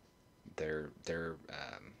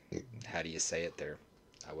how do you say it?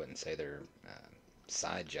 I wouldn't say their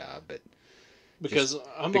side job, but because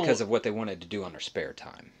of what they wanted to do on their spare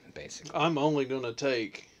time, basically. I'm only going to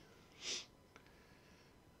take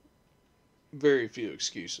very few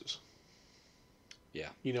excuses. Yeah.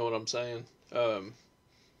 You know what I'm saying?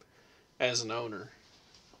 As an owner,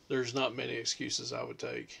 there's not many excuses I would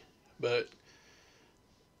take, but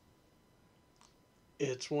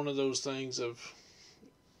it's one of those things of,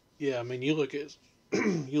 yeah, I mean, you look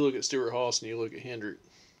at Stewart Haas and you look at Hendrick.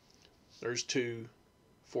 There's 2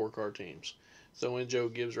 4-car teams. So in Joe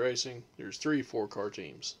Gibbs Racing, there's 3 4-car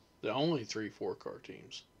teams. The only 3 4-car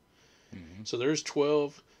teams. Mm-hmm. So there's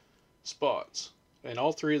 12 spots, and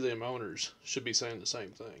all 3 of them owners should be saying the same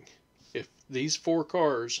thing. If these 4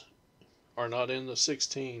 cars are not in the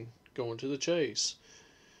 16 going to the chase,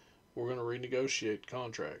 we're going to renegotiate the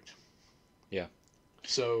contract. Yeah.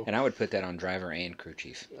 So, and I would put that on driver and crew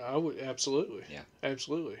chief. I would absolutely. Yeah.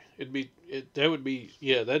 Absolutely. That'd be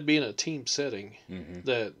in a team setting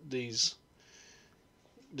that these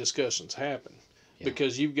discussions happen. Yeah.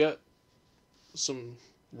 Because you've got some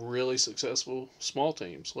really successful small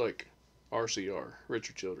teams like RCR,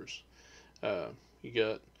 Richard Childress. You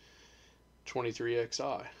got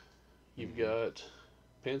 23XI. You've got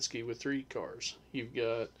Penske with 3 cars. You've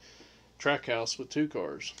got Trackhouse with 2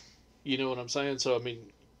 cars. You know what I'm saying? So, I mean,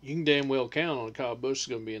 you can damn well count on Kyle Busch is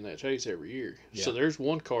going to be in that chase every year. Yeah. So, there's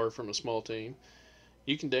 1 car from a small team.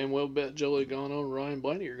 You can damn well bet Joey Logano and Ryan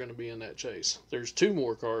Blaney are going to be in that chase. There's 2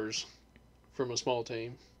 more cars from a small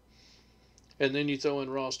team. And then you throw in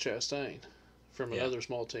Ross Chastain from another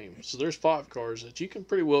small team. So, there's 5 cars that you can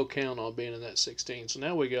pretty well count on being in that 16. So,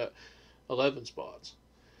 now we got 11 spots.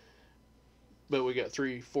 But we got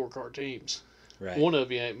 3 4-car teams. Right. One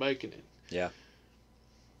of you ain't making it. Yeah.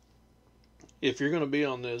 If you're going to be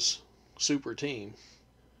on this super team,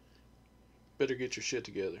 better get your shit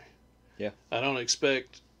together. Yeah. I don't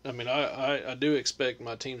expect, I mean, I do expect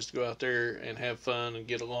my teams to go out there and have fun and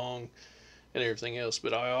get along and everything else,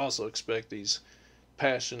 but I also expect these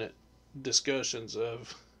passionate discussions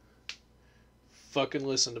of fucking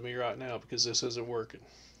listen to me right now because this isn't working.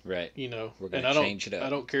 Right. You know, we're going to change it up. I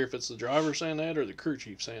don't care if it's the driver saying that or the crew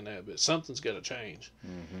chief saying that, but something's got to change.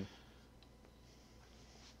 Mm-hmm.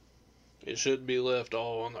 It shouldn't be left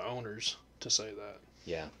all on the owners to say that.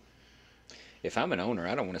 Yeah. If I'm an owner,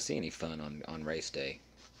 I don't want to see any fun on race day.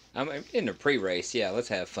 I'm in the pre-race. Yeah, let's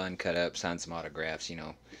have fun, cut up, sign some autographs. You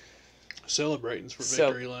know, Celebrating's for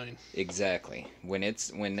victory lane. Exactly. When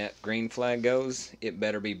that green flag goes, it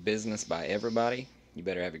better be business by everybody. You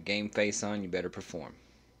better have your game face on. You better perform.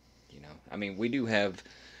 You know, I mean,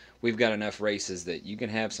 we've got enough races that you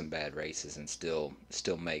can have some bad races and still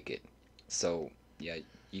make it. So yeah,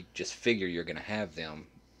 you just figure you're going to have them.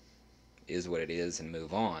 Is what it is, and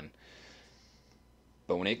move on.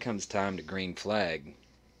 But when it comes time to green flag,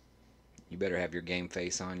 you better have your game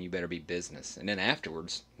face on. You better be business. And then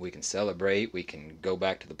afterwards, we can celebrate. We can go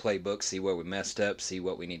back to the playbook, see where we messed up, see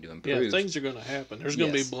what we need to improve. Yeah, things are going to happen. There's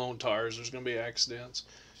going to be blown tires. There's going to be accidents.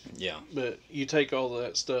 Yeah. But you take all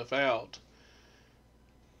that stuff out,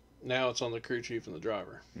 now it's on the crew chief and the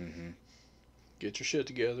driver. Mm-hmm. Get your shit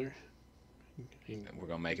together. We're going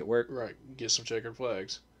to make it work. Right. Get some checkered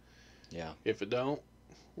flags. Yeah. If it don't,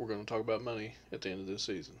 we're going to talk about money at the end of this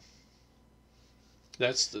season.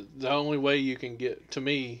 That's the only way you can get, to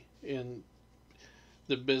me, in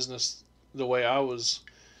the business, the way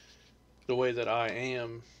that I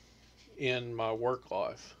am in my work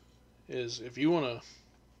life, is if you want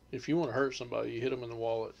to hurt somebody, you hit them in the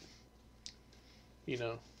wallet. You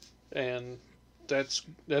know, and that's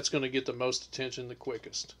going to get the most attention the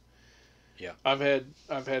quickest. Yeah. I've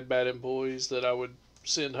had bad employees that I would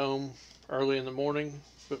send home early in the morning,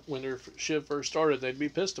 but when their shift first started, they'd be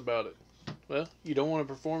pissed about it. Well, you don't want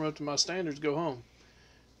to perform up to my standards, go home.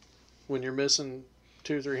 When you're missing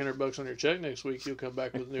 $200-300 on your check next week, you'll come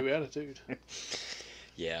back with a new attitude.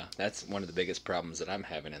 Yeah, that's one of the biggest problems that I'm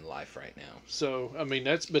having in life right now. So, I mean,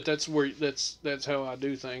 that's how I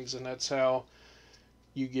do things, and that's how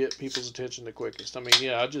you get people's attention the quickest. I mean,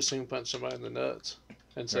 yeah, I just soon punch somebody in the nuts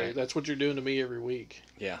and say, right. That's what you're doing to me every week.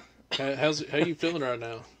 Yeah. How you feeling right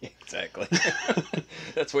now? Exactly.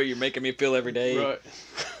 That's what you're making me feel every day. Right.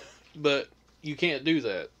 But you can't do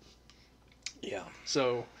that. Yeah.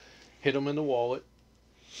 So, hit them in the wallet,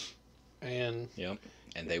 and yep,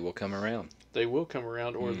 and they will come around. They will come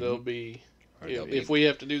around, or mm-hmm. they'll be. If we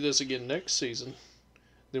have to do this again next season,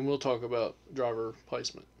 then we'll talk about driver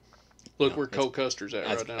placement. Look where Cole Custer's at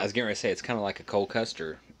right now. I was getting ready to say it's kind of like a Cole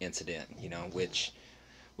Custer incident, you know, which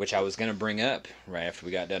I was going to bring up right after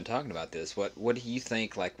we got done talking about this. What do you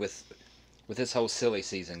think, like with this whole silly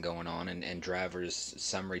season going on, and drivers,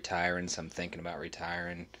 some retiring, some thinking about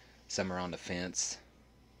retiring, some are on the fence.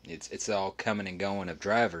 It's all coming and going of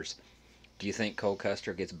drivers. Do you think Cole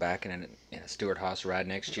Custer gets back in a Stewart-Haas ride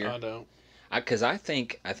next year? I don't. Because I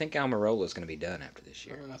think Almirola is going to be done after this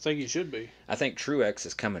year. I think he should be. I think Truex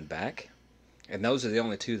is coming back, and those are the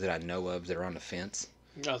only two that I know of that are on the fence.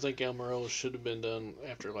 I think Almirola should have been done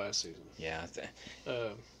after last season. Yeah.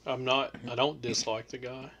 I don't dislike the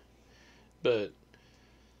guy, but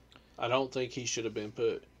I don't think he should have been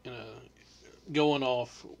put in going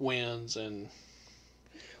off wins and.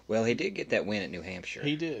 Well, he did get that win at New Hampshire.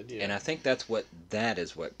 He did, yeah. And I think that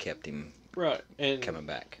is what kept him right and coming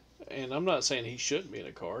back. And I'm not saying he shouldn't be in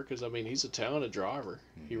a car, because I mean he's a talented driver.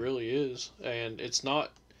 Mm-hmm. He really is, and it's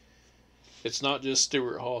not just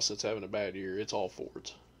Stewart-Haas that's having a bad year. It's all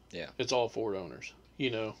Fords. Yeah. It's all Ford owners. You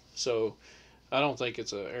know, so I don't think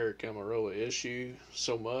it's a Eric Almirola issue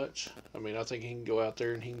so much. I mean, I think he can go out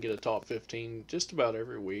there and he can get a top 15 just about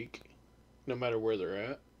every week, no matter where they're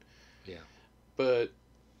at. Yeah. But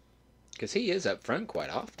because he is up front quite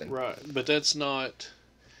often. Right, but that's not,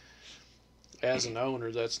 as an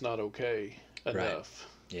owner, that's not okay enough.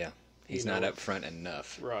 Right. Yeah, he's not up front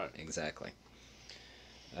enough. Right. Exactly.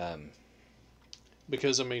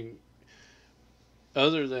 Because, I mean,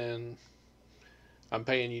 other than I'm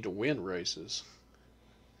paying you to win races,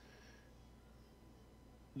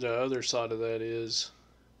 the other side of that is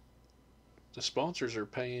the sponsors are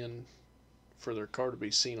paying for their car to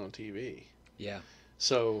be seen on TV. Yeah.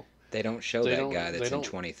 So They don't show they that guy don't they that's in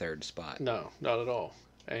don't 23rd spot. no, not at all.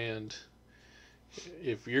 And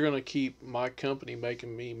if you're going to keep my company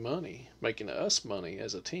making me money, making us money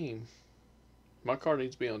as a team, my car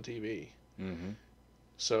needs to be on TV. Mm-hmm.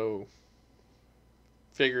 So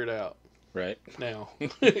figure it out. Right. Now,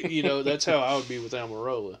 that's how I would be with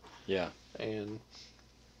Almirola. Yeah. And,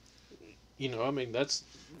 I mean,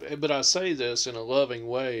 but I say this in a loving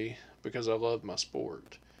way because I love my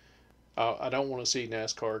sport. I don't want to see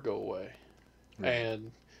NASCAR go away. Right.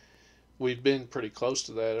 And we've been pretty close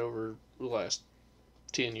to that over the last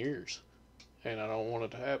 10 years. And I don't want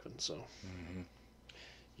it to happen, so. Mm-hmm.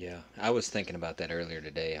 Yeah. I was thinking about that earlier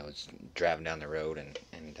today. I was driving down the road and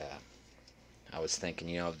I was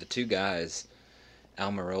thinking, of the two guys,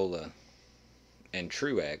 Almirola and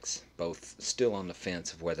Truex, both still on the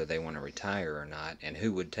fence of whether they want to retire or not, and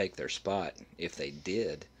who would take their spot if they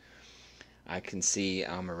did. I can see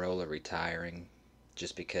Almirola retiring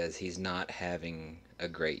just because he's not having a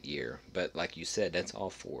great year. But like you said, that's all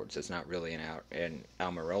Fords. It's not really an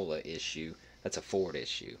Almirola issue. That's a Ford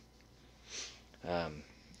issue.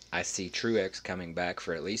 I see Truex coming back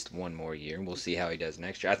for at least one more year, and we'll see how he does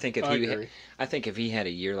next year. I think if he had a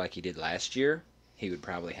year like he did last year, he would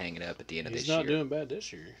probably hang it up at the end of this year. He's not doing bad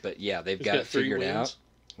this year. But yeah, they've got it figured out.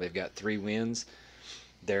 They've got 3 wins.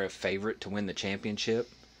 They're a favorite to win the championship.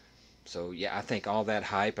 So yeah, I think all that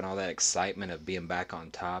hype and all that excitement of being back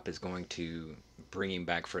on top is going to bring him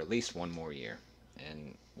back for at least one more year,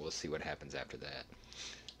 and we'll see what happens after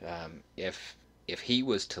that. If he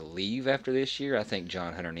was to leave after this year, I think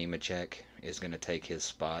John Hunter Nemechek is going to take his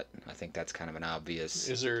spot. I think that's kind of an obvious.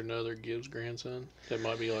 Is there another Gibbs grandson that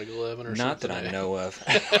might be like 11 or Not something? that I know of.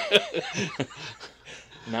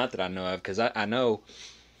 Not that I know of, because I know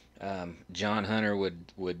John Hunter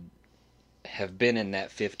would have been in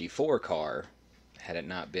that 54 car had it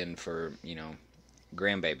not been for,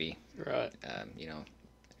 grandbaby. Right.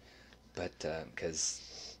 But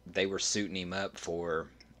because they were suiting him up for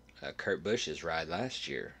Kurt Busch's ride last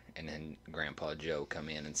year, and then Grandpa Joe come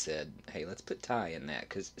in and said, "Hey, let's put Ty in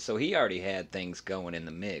that," so he already had things going in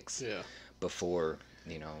the mix before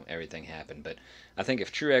everything happened. But I think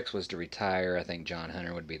if Truex was to retire, I think John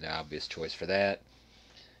Hunter would be the obvious choice for that.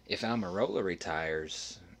 If Almirola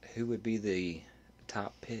retires, who would be the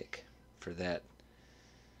top pick for that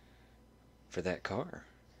car?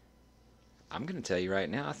 I'm going to tell you right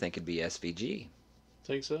now, I think it'd be SVG.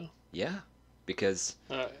 Think so? Yeah, because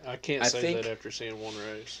I can't say that after seeing one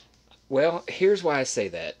race. Well, here's why I say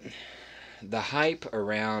that. The hype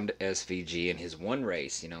around SVG and his one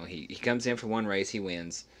race, he comes in for one race, he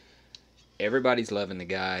wins. Everybody's loving the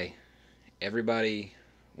guy. Everybody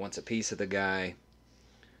wants a piece of the guy.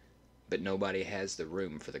 But nobody has the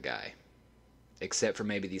room for the guy. Except for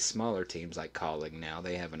maybe these smaller teams like Colling now.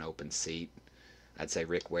 They have an open seat. I'd say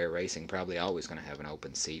Rick Ware Racing probably always going to have an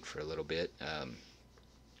open seat for a little bit.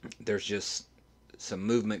 There's just some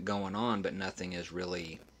movement going on, but nothing is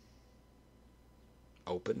really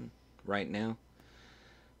open right now.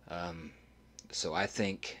 So I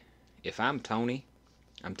think if I'm Tony,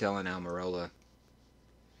 I'm telling Almirola,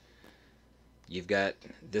 you've got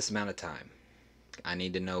this amount of time. I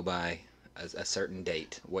need to know by a certain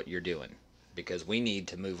date what you're doing, because we need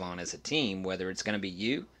to move on as a team, whether it's going to be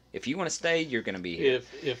you. If you want to stay, you're going to be here.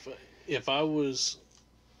 If I was,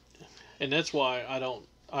 and that's why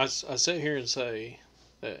I sit here and say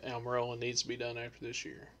that Almirola needs to be done after this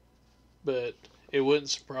year. But it wouldn't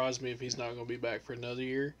surprise me if he's not going to be back for another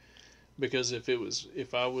year, because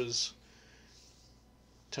if I was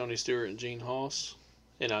Tony Stewart and Gene Haas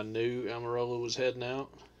and I knew Almirola was heading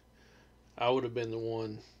out, I would have been the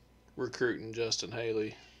one recruiting Justin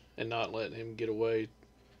Haley and not letting him get away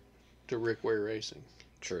to Rick Ware Racing.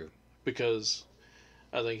 True. Because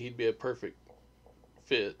I think he'd be a perfect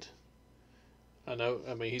fit. I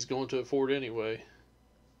mean, he's going to a Ford anyway.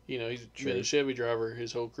 He's been a Chevy driver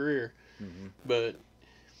his whole career. Mm-hmm. But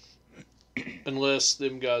unless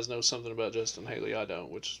them guys know something about Justin Haley, I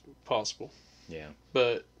don't, which is possible. Yeah.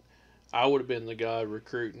 But I would have been the guy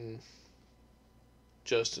recruiting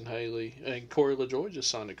Justin Haley. And Corey LaJoie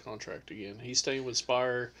just signed a contract again. He's staying with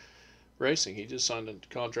Spire Racing. He just signed a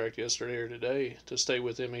contract yesterday or today to stay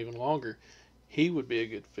with them even longer. He would be a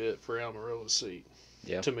good fit for Almirola's seat,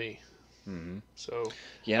 to me. Mm-hmm. So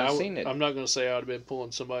yeah, I've seen it. I'm not going to say I would have been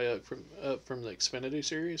pulling somebody up from the Xfinity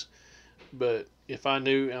series, but if I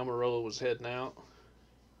knew Almirola was heading out,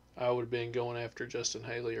 I would have been going after Justin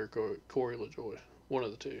Haley or Corey LaJoie, One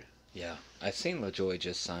of the two. Yeah, I've seen LaJoy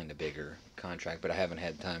just signed a bigger contract, but I haven't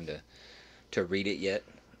had time to read it yet.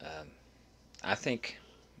 Um, I think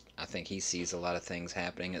I think he sees a lot of things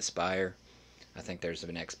happening at Spire. I think there's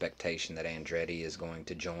an expectation that Andretti is going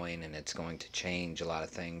to join, and it's going to change a lot of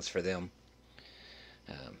things for them.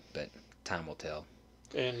 But time will tell.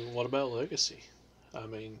 And what about Legacy? I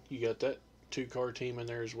mean, you got that two-car team in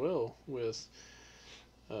there as well with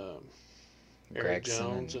um, Eric Gregson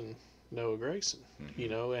Jones and and Noah Gragson. mm-hmm. You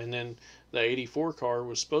know, and then the '84 car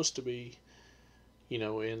was supposed to be,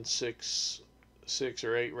 in six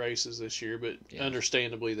or eight races this year, but Yeah.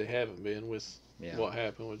 understandably they haven't been with Yeah. what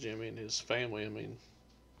happened with Jimmy and his family. I mean,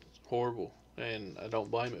 horrible, and I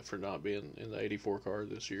don't blame it for not being in the '84 car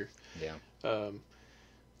this year. Yeah. Um,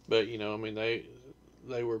 but I mean,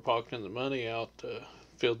 they were pocketing the money out to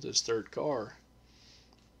field this third car.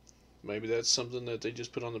 Maybe that's something that they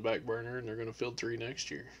just put on the back burner, and they're going to field three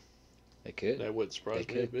next year. They could. That wouldn't surprise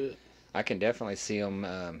They me a could. bit. I can definitely see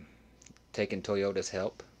them taking Toyota's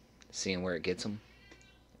help, seeing where it gets them,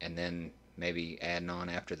 and then maybe adding on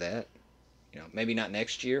after that. Maybe not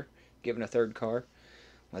next year, giving a third car.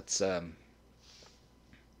 Let's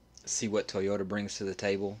see what Toyota brings to the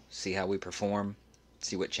table, see how we perform,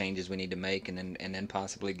 see what changes we need to make, and then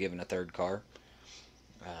possibly giving a third car.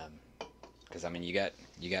 Because I mean, you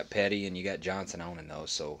got Petty and you got Johnson owning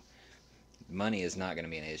those, so money is not going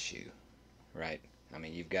to be an issue, right? I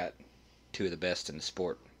mean, you've got two of the best in the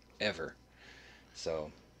sport ever,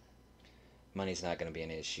 so money's not going to be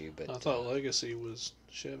an issue. But I thought Legacy was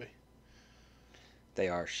Chevy. they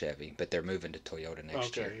are Chevy, but they're moving to Toyota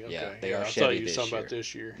next year. Okay. Yeah, they are I Chevy thought you were this talking year. about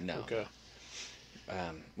this year. No. Okay.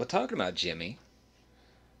 Well, talking about Jimmy,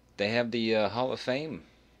 they have the Hall of Fame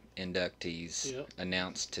inductees Yep.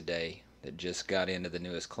 announced today that just got into the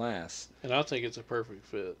newest class. And I think it's a perfect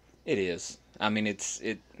fit. It is. I mean, it.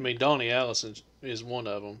 I mean, Donnie Allison is one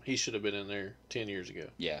of them. He should have been in there 10 years ago.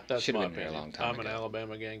 Yeah, That's should my have been there opinion. a long time I'm ago. an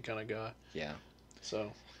Alabama gang kind of guy. Yeah.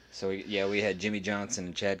 So So we had Jimmy Johnson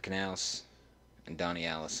and Chad Knaus and Donnie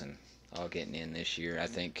Allison all getting in this year. I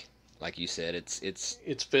think, like you said, it's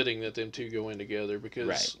it's fitting that them two go in together because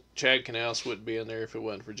Right. Chad Knaus wouldn't be in there if it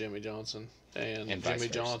wasn't for Jimmy Johnson, and And vice Jimmy versa.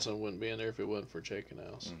 Johnson wouldn't be in there if it wasn't for Chad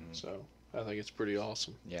Knaus. Mhm. So I think it's pretty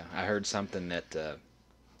awesome. yeah. I heard something that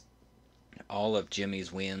all of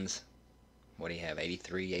Jimmy's wins, what do you have,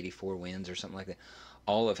 83, 84 wins or something like that?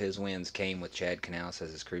 All of his wins came with Chad Knaus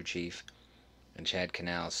as his crew chief, and Chad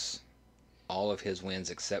Knaus, all of his wins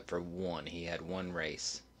except for one, he had one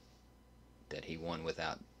race that he won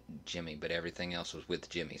without Jimmy, but everything else was with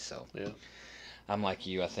Jimmy. So Yeah. I'm like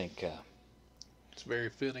you. I think It's very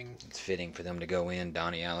fitting. it's fitting for them to go in.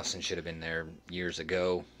 Donnie Allison should have been there years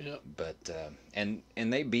ago. Yep. But and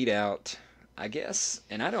they beat out, I guess,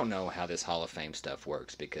 and I don't know how this Hall of Fame stuff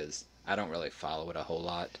works because I don't really follow it a whole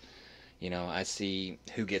lot. I see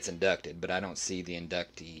who gets inducted, but I don't see the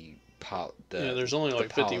inductee. There's only the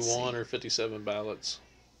like 51 policy. or 57 ballots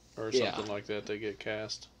or Yeah. something like that get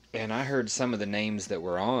cast. And I heard some of the names that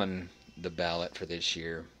were on the ballot for this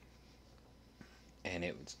year, and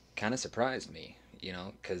it kind of surprised me,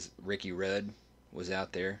 because Ricky Rudd was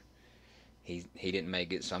out there. He didn't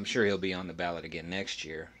make it, so I'm sure he'll be on the ballot again next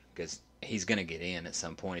year because he's going to get in at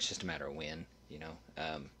some point. It's just a matter of when,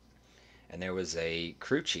 And there was a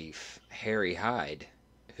crew chief, Harry Hyde,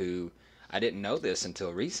 who I didn't know this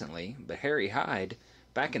until recently, but Harry Hyde,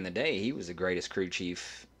 back in the day, he was the greatest crew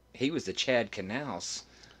chief. He was the Chad Knaus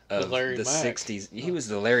of Larry the Mack. 60s. He was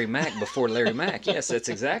the Larry Mack before Larry Mack. Yes, that's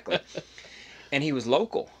exactly. And he was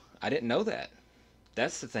local. I didn't know that.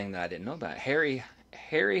 That's the thing that I didn't know about. Harry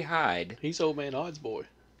Hyde. He's old man Hyde's boy.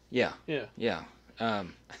 Yeah. Yeah. Yeah.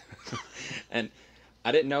 And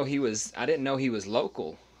I didn't know he was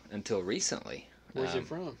local until recently. Where's he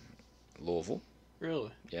from? Louisville.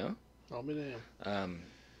 Really? Yeah. I'll be damned.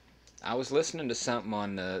 I was listening to something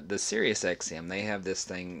on the Sirius XM. They have this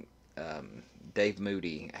thing. Dave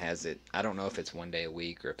Moody has it. I don't know if it's one day a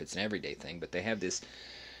week or if it's an everyday thing, but they have this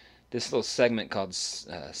little segment called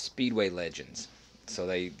Speedway Legends. So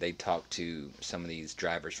they talk to some of these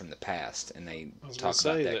drivers from the past, and they I was talk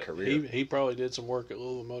gonna about say that career. He probably did some work at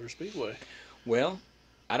Louisville Motor Speedway. Well,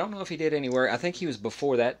 I don't know if he did anywhere. I think he was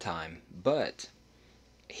before that time, but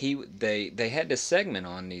they had this segment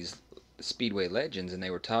on these Speedway Legends, and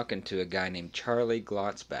they were talking to a guy named Charlie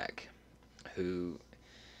Glotzback, who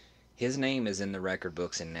his name is in the record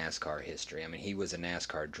books in NASCAR history. I mean, he was a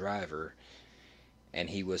NASCAR driver, and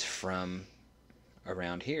he was from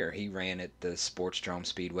around here. He ran at the Sportsdrome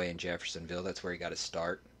Speedway in Jeffersonville. That's where he got his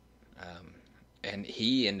start. And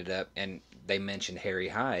he ended up, and they mentioned Harry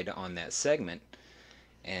Hyde on that segment,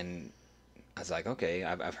 and I was like, okay,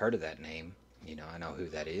 I've heard of that name. I know who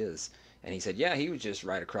that is. And he said, yeah, he was just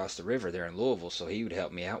right across the river there in Louisville, so he would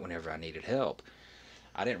help me out whenever I needed help.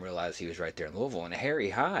 I didn't realize he was right there in Louisville. And Harry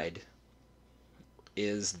Hyde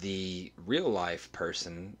is the real life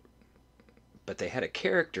person, but they had a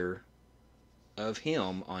character of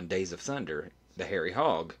him on Days of Thunder, the Harry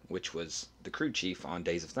Hog, which was the crew chief on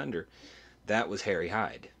Days of Thunder. That was Harry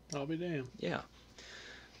Hyde. I'll be damned. Yeah.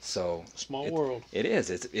 So small world. It is.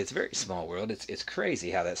 It's very small world. It's crazy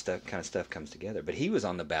how that kind of stuff comes together. But he was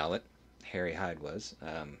on the ballot. Harry Hyde was.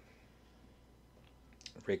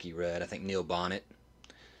 Ricky Rudd. I think Neil Bonnet.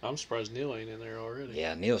 I'm surprised Neil ain't in there already.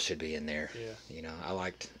 Yeah, Neil should be in there. Yeah. I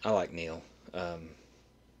like Neil.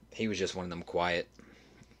 He was just one of them quiet.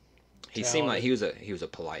 He seemed like he was a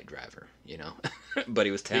polite driver, but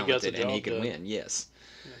he was talented and he could win. Yes.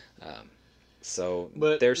 Yeah.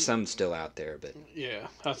 But there's some still out there, but yeah,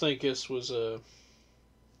 I think this was a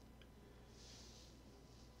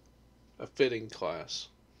fitting class.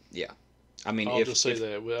 Yeah, I mean, I'll just say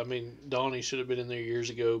that. I mean, Donnie should have been in there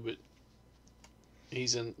years ago, but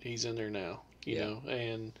he's in there now. You know,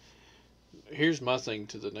 and here's my thing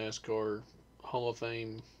to the NASCAR Hall of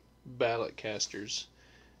Fame ballot casters: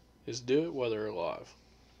 is do it while they're alive.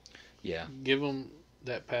 Yeah, give them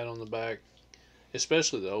that pat on the back,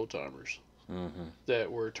 especially the old timers. Mm-hmm.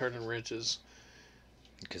 That were turning wrenches,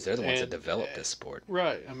 because they're the ones that developed this sport.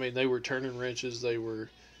 Right. I mean, they were turning wrenches. They were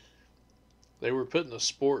putting the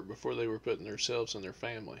sport before they were putting themselves and their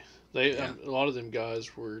family. A lot of them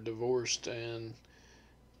guys were divorced and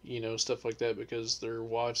stuff like that because their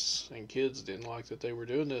wives and kids didn't like that they were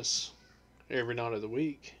doing this every night of the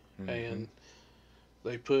week, mm-hmm. and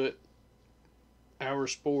they put our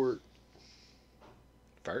sport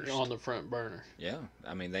first on the front burner. Yeah,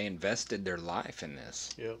 I mean, they invested their life in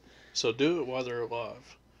this. Yep. So do it while they're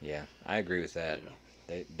alive. Yeah, I agree with that. Yeah.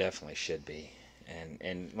 They definitely should be.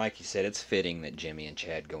 And like you said, it's fitting that Jimmy and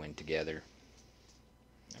Chad go in together.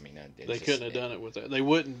 I mean, they couldn't have done it without. They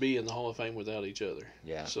wouldn't be in the Hall of Fame without each other.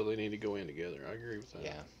 Yeah. So they need to go in together. I agree with that.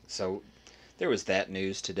 Yeah. So there was that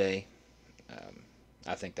news today.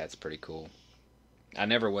 I think that's pretty cool. I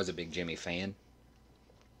never was a big Jimmy fan.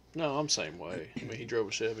 No, I'm the same way. I mean, he drove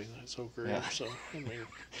a Chevy his whole career, yeah. So I mean.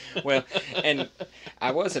 Well, and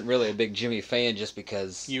I wasn't really a big Jimmy fan just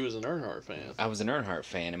because you was an Earnhardt fan. I was an Earnhardt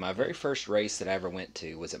fan, and my very first race that I ever went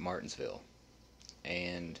to was at Martinsville,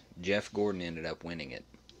 and Jeff Gordon ended up winning it.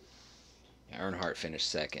 Earnhardt finished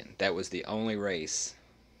second. That was the only race.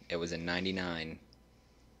 It was in '99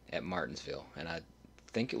 at Martinsville, and I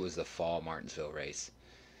think it was the fall Martinsville race.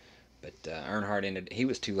 But Earnhardt he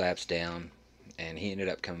was 2 laps down. And he ended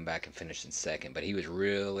up coming back and finishing second. But he was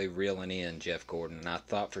really reeling in Jeff Gordon. And I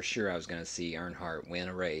thought for sure I was going to see Earnhardt win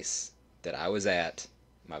a race that I was at.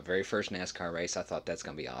 My very first NASCAR race. I thought that's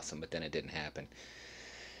going to be awesome. But then it didn't happen.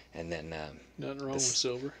 And then... nothing wrong with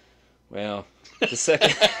silver. Well, the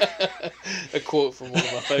second... A quote from one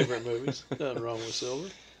of my favorite movies. Nothing wrong with silver.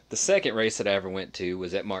 The second race that I ever went to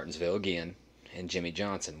was at Martinsville again. And Jimmy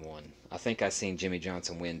Johnson won. I think I seen Jimmy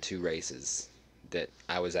Johnson win 2 races that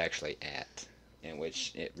I was actually at. In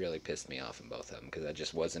which it really pissed me off in both of them because I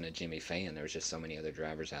just wasn't a Jimmy fan. There was just so many other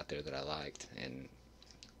drivers out there that I liked,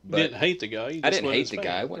 but you didn't hate the guy. I didn't hate the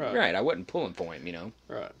guy. Right, I wasn't pulling for him,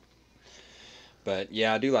 Right. But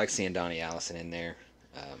yeah, I do like seeing Donnie Allison in there.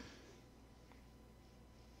 I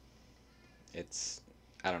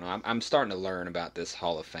don't know. I'm starting to learn about this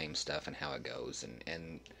Hall of Fame stuff and how it goes,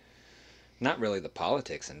 and not really the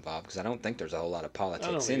politics involved because I don't think there's a whole lot of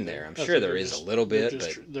politics in there. I'm sure there is a little bit,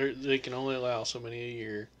 but they can only allow so many a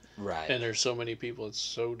year, right? And there's so many people that's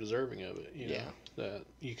so deserving of it, you know, that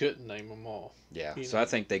you couldn't name them all. Yeah, so I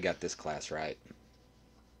think they got this class right.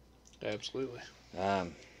 Absolutely.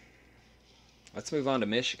 Let's move on to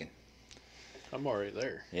Michigan. I'm already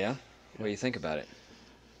there. Yeah? What do you think about it?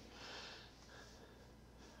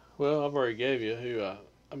 Well, I've already gave you who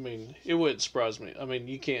I mean, it wouldn't surprise me. I mean,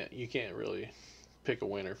 you can't really pick a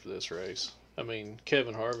winner for this race. I mean,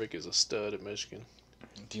 Kevin Harvick is a stud at Michigan.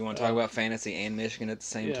 Do you want to talk about fantasy and Michigan at the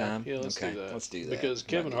same time? Yeah, let's do that. Let's do that. Because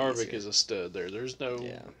Kevin Harvick is a stud there. There's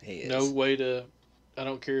he is. No way to. I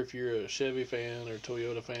don't care if you're a Chevy fan or a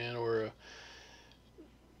Toyota fan or a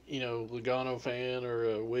Logano fan or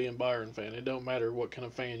a William Byron fan. It don't matter what kind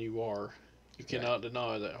of fan you are. You cannot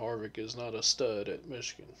deny that Harvick is not a stud at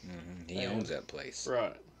Michigan. Mm-hmm. He owns that place.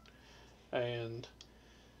 Right. And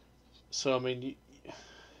so, I mean...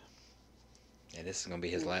 Yeah, this is going to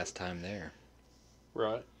be his last time there.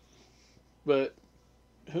 Right. But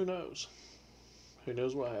who knows? Who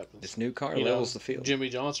knows what happens? This new car levels the field. Jimmy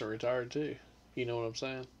Johnson retired too. You know what I'm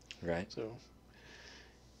saying? Right. So,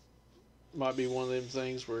 might be one of them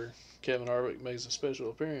things where Kevin Harvick makes a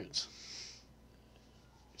special appearance.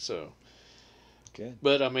 So, Good.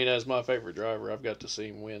 but I mean, as my favorite driver, I've got to see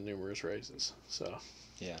him win numerous races. So,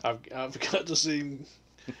 Yeah. I've got to see him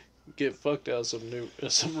get fucked out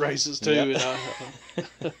of some races too, Yep.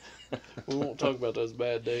 and we won't talk about those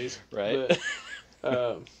bad days. Right.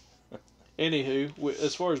 But anywho,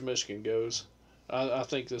 as far as Michigan goes, I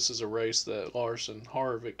think this is a race that Larson,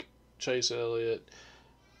 Harvick, Chase Elliott,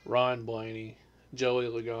 Ryan Blaney, Joey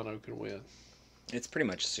Logano can win. It's pretty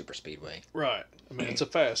much a super speedway. Right. I mean, it's a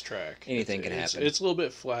fast track. Anything can happen. It's a little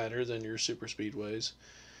bit flatter than your super speedways.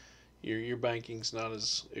 Your banking's not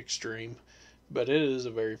as extreme, but it is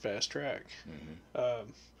a very fast track. Mm-hmm.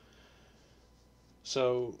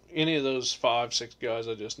 So any of those 5, 6 guys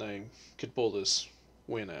I just named could pull this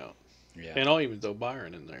win out. Yeah. And I'll even throw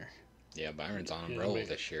Byron in there. Yeah, Byron's on a roll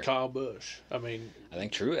this year. Kyle Busch. I mean, I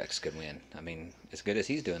think Truex could win. I mean, as good as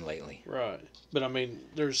he's doing lately. right. But I mean,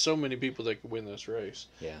 there's so many people that could win this race.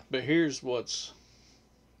 Yeah. But here's what's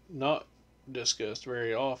not discussed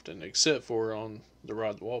very often, except for on the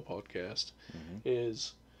Ride the Wall podcast, Mm-hmm.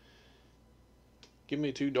 is give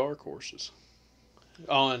me 2 dark horses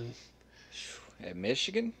on. At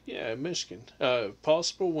Michigan? Yeah, Michigan.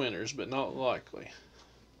 Possible winners, but not likely.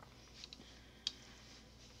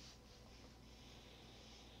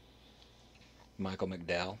 Michael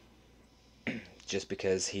McDowell. Just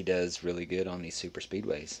because he does really good on these super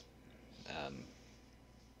speedways.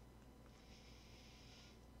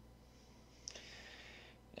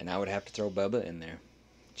 And I would have to throw Bubba in there.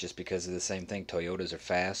 Just because of the same thing. Toyotas are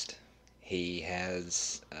fast. He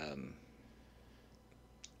has...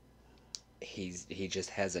 he just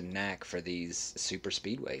has a knack for these super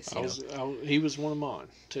speedways. He was one of mine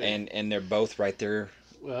too. And they're both right there,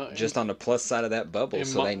 well, just on the plus side of that bubble,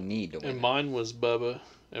 so they need to win. And mine was Bubba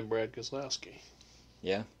and Brad Keselowski.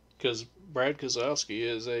 Yeah. Because Brad Keselowski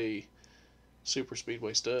is a super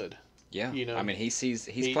speedway stud. Yeah. You know, I mean, he's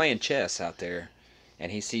playing chess out there,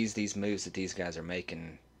 and he sees these moves that these guys are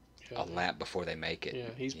making a lap before they make it. Yeah,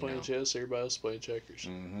 he's playing chess. Everybody else is playing checkers.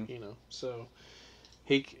 Mm-hmm. You know, so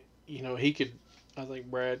he could. I think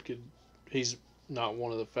Brad could. He's not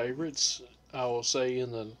one of the favorites. I will say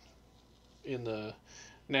in the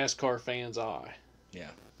NASCAR fans' eye.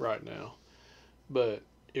 Yeah. Right now, but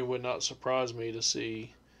it would not surprise me to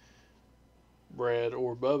see Brad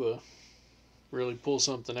or Bubba really pull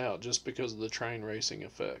something out just because of the train racing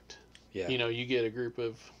effect. Yeah. You know, you get a group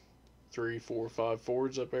of 3, 4, 5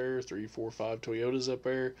 Fords up there, 3, 4, 5 Toyotas up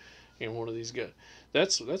there, and one of these guys.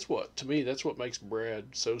 That's what, to me, that's what makes Brad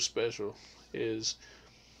so special. Is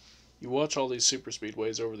you watch all these super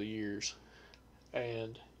speedways over the years,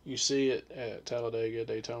 and you see it at Talladega,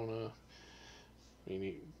 Daytona. I mean,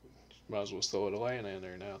 you might as well throw Atlanta in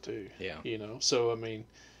there now too. Yeah. You know, so I mean,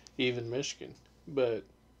 even Michigan. But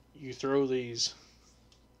you throw these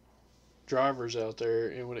drivers out there,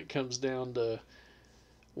 and when it comes down to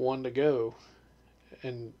one to go,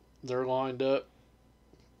 and they're lined up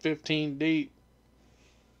 15 deep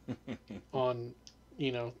on,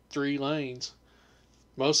 3 lanes,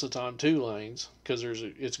 most of the time 2 lanes, because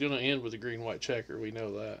it's going to end with a green-white checker. We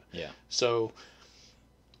know that. Yeah. So,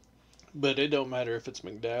 but it don't matter if it's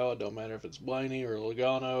McDowell, it don't matter if it's Blaney or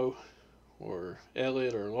Logano or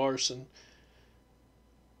Elliott or Larson.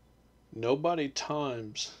 Nobody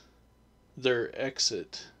times their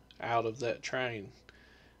exit out of that train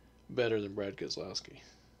better than Brad Keselowski.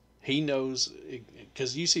 He knows,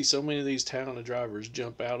 because you see so many of these talented drivers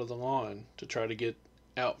jump out of the line to try to get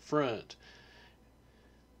out front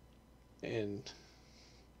and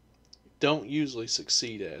don't usually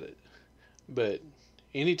succeed at it. But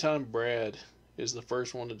anytime Brad is the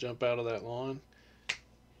first one to jump out of that line,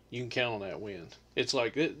 you can count on that win. It's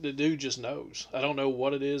like the dude just knows. I don't know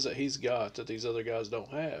what it is that he's got that these other guys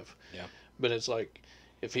don't have. Yeah. But it's like,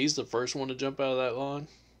 if he's the first one to jump out of that line,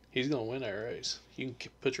 he's going to win that race. You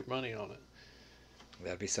can put your money on it.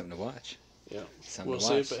 That'd be something to watch. Yeah. Something We'll to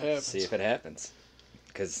see watch. if it happens. See if it happens.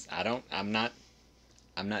 Because I'm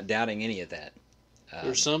not doubting any of that.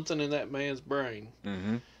 There's something in that man's brain.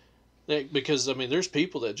 Mm-hmm. Because, I mean, there's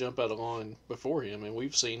people that jump out of line before him, and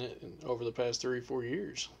we've seen it over the past 3 or 4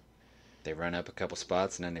 years. They run up a couple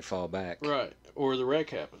spots and then they fall back. Right. Or the wreck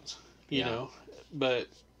happens, you Yeah. know. But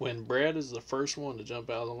when Brad is the first one to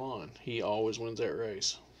jump out of the line, he always wins that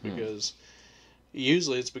race. Because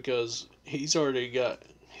usually it's because he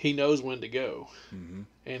knows when to go. Mm-hmm.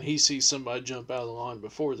 And he sees somebody jump out of the line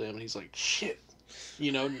before them, and he's like, shit.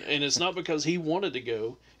 You know, and it's not because he wanted to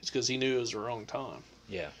go, it's because he knew it was the wrong time.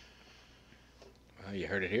 Yeah. Well, you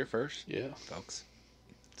heard it here first. Yeah. Folks.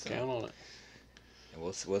 So, Count on it. and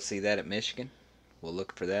we'll see that at Michigan. We'll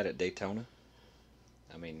look for that at Daytona.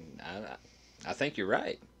 I mean, I think you're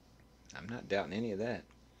right. I'm not doubting any of that.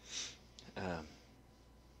 Um,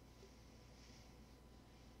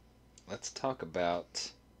 let's talk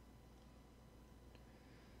about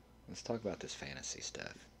this fantasy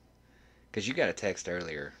stuff. Because you got a text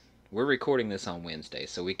earlier. We're recording this on Wednesday,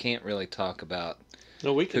 so we can't really talk about.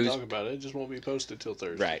 No, we can talk about it. It just won't be posted till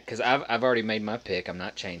Thursday. Right, because I've already made my pick. I'm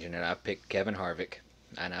not changing it. I've picked Kevin Harvick,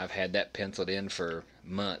 and I've had that penciled in for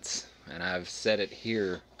months, and I've said it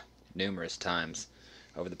here numerous times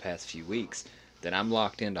over the past few weeks that I'm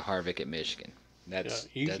locked into Harvick at Michigan.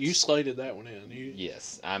 You slated that one in.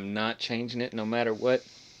 Yes, I'm not changing it no matter what.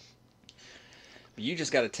 But you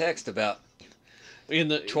just got a text about in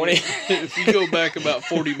the 20. If you go back about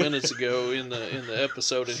 40 minutes ago in the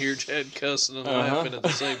episode and hear Chad cussing and laughing at the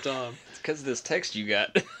same time, it's because of this text you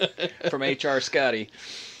got from HR Scotty.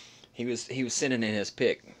 He was sending in his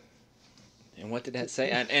pick, and what did that say?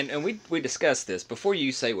 And we discussed this before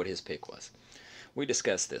you say what his pick was. We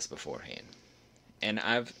discussed this beforehand, and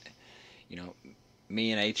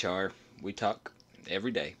me and HR, we talk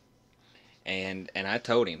every day, and I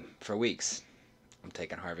told him for weeks, I'm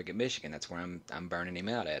taking Harvick at Michigan. That's where I'm burning him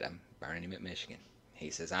out at. I'm burning him at Michigan.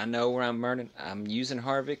 He says, I know where I'm burning. I'm using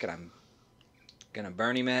Harvick, and I'm gonna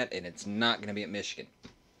burn him at, and it's not gonna be at Michigan.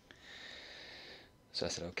 So I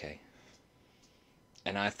said, okay.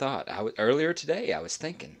 And I thought, earlier today, I was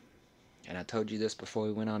thinking, and I told you this before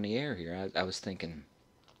we went on the air here. I was thinking,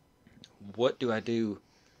 what do I do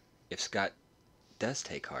if Scott does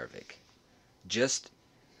take Harvick? Just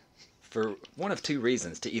for one of two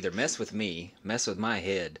reasons: to either mess with me, mess with my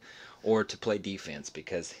head, or to play defense,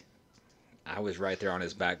 because I was right there on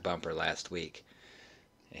his back bumper last week.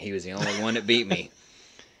 He was the only one that beat me.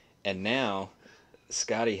 And now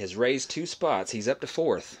Scotty has raised 2 spots. He's up to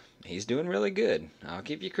 4th. He's doing really good. I'll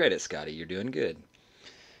give you credit, Scotty. You're doing good.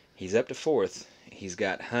 He's up to 4th. He's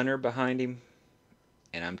got Hunter behind him,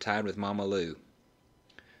 and I'm tied with Mama Lou.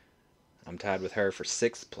 I'm tied with her for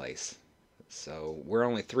 6th place. So we're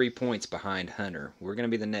only 3 points behind Hunter. We're going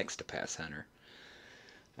to be the next to pass Hunter.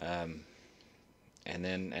 And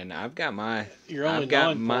I've got my. You're only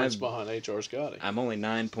 9 points behind HR Scotty. I'm only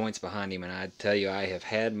 9 points behind him, and I tell you, I have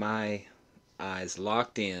had my eyes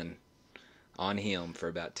locked in on him for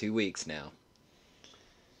about 2 weeks now.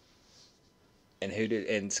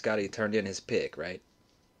 And Scotty turned in his pick, right?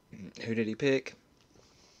 Who did he pick?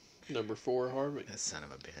 Number 4, Harvick. That son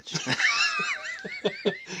of a bitch.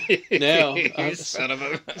 Now, son of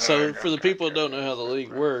a... So for the people who don't know how the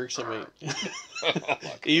league works, I mean,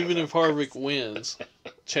 even if Harvick wins,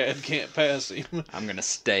 Chad can't pass him. I'm going to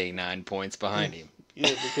stay 9 points behind him.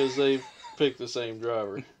 Yeah, because they've picked the same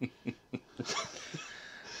driver.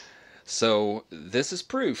 So this is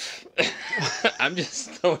proof. I'm just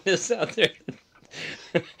throwing this out there.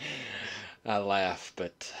 I laugh,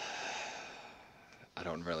 but I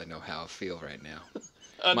don't really know how I feel right now.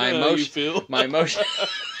 I know how you feel. My emotions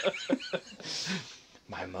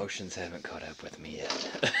haven't caught up with me yet.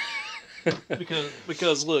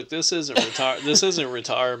 because look, this isn't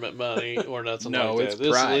retirement money or nothing like that. It's this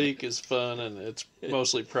pride. league is fun and it's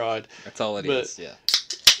mostly pride. That's all it is. Yeah.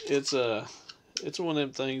 It's one of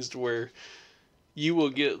them things to where you will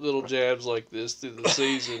get little jabs like this through the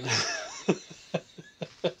season.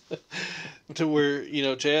 To where,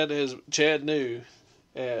 Chad knew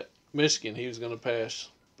at Michigan he was going to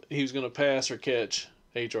pass or catch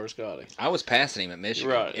HR Scotty. I was passing him at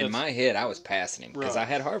Michigan. Right. In my head, I was passing him because I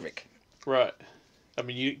had Harvick. Right. I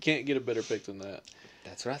mean, you can't get a better pick than that.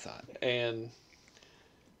 That's what I thought. And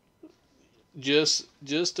just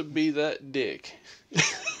to be that dick.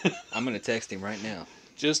 I'm going to text him right now.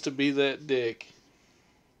 Just to be that dick.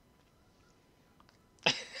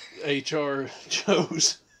 HR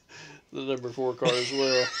chose the number 4 car as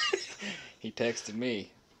well. He texted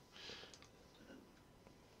me.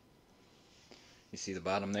 You see the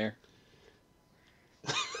bottom there?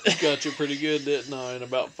 Got you pretty good, didn't I? And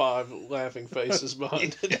about 5 laughing faces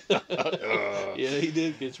behind it. Yeah, he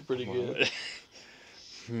did get you pretty good.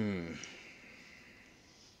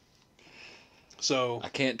 So I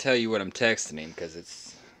can't tell you what I'm texting him because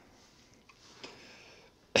it's.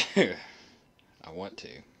 I want to.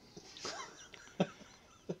 Let's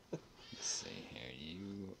see here.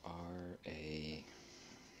 You are a.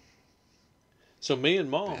 So me and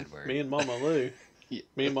Mama Lou, Yeah.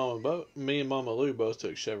 me and Mama Lou both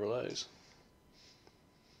took Chevrolets.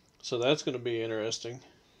 So that's going to be interesting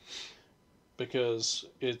because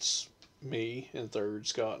it's me in 3rd,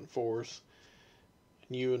 Scott in 4th,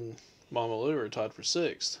 and you and Mama Lou are tied for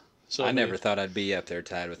 6th. So I never thought I'd be up there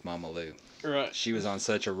tied with Mama Lou. Right. She was on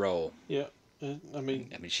such a roll. Yeah. I mean,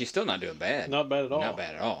 she's still not doing bad. not bad at all. Not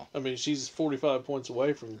bad at all. I mean, she's 45 points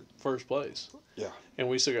away from first place. Yeah. And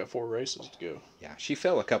we still got 4 races to go. Yeah, she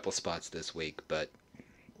fell a couple spots this week, but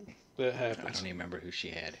that I happens. don't even remember who she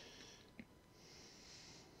had.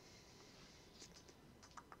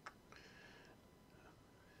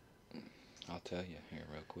 I'll tell you here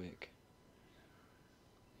real quick.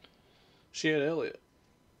 She had Elliott,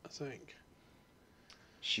 I think.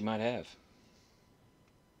 She might have.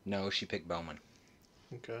 No, she picked Bowman.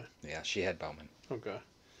 Okay. Yeah, she had Bowman. Okay.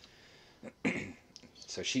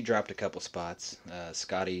 So she dropped a couple spots.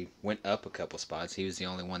 Scotty went up a couple spots. He was the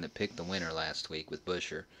only one that picked the winner last week with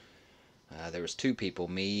Busher. There was 2 people,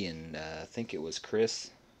 me and I think it was Chris.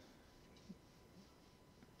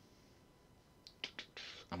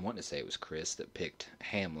 I'm wanting to say it was Chris that picked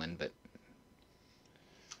Hamlin, but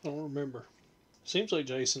I don't remember. Seems like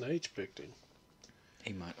Jason H. picked him.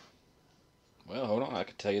 he might. Well, hold on. I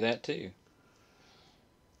could tell you that too.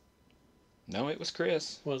 No, it was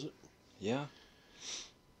Chris. Was it? Yeah.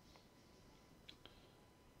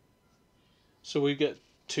 So we've got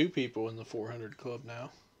 2 people in the 400 club now.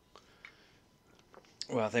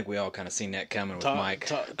 Well, I think we all kind of seen that coming with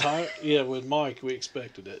Mike. Yeah, with Mike, we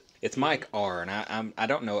expected it. It's Mike R, and I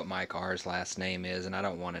don't know what Mike R's last name is, and I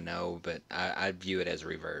don't want to know, but I view it as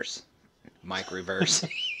reverse. Mike Reverse.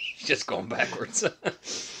 He's just going backwards.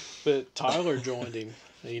 But Tyler joined him,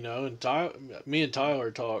 and me and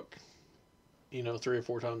Tyler talk, 3 or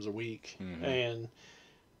 4 times a week, Mm-hmm.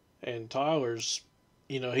 and Tyler's,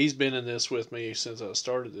 he's been in this with me since I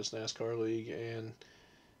started this NASCAR league, and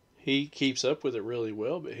he keeps up with it really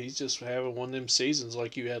well, but he's just having one of them seasons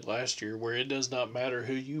like you had last year where it does not matter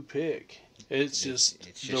who you pick. It's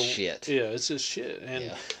just shit. Yeah, it's just shit.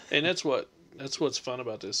 And that's what's fun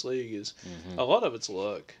about this league is a lot of it's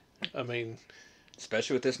luck. I mean,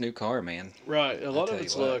 especially with this new car, man. Right, a lot of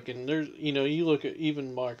it's luck, and there's you look at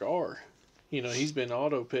even Mike R. He's been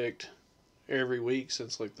auto picked every week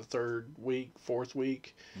since like the 3rd week, 4th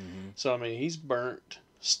week. Mm-hmm. So I mean, he's burnt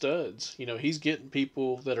studs. He's getting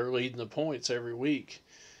people that are leading the points every week.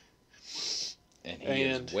 And he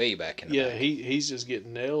is way back in the back. he's just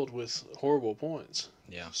getting nailed with horrible points.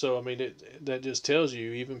 Yeah. So I mean, that just tells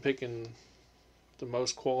you even picking the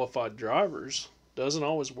most qualified drivers doesn't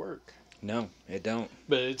always work. No, it don't.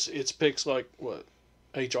 But it's picks like what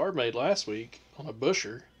HR made last week on a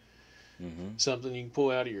Busher. Mm-hmm. Something you can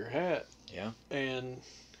pull out of your hat. Yeah. And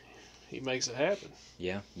he makes it happen.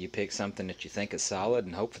 Yeah, you pick something that you think is solid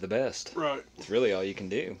and hope for the best. Right. It's really all you can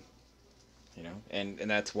do. And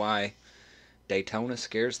that's why Daytona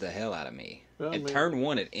scares the hell out of me. Well, and turn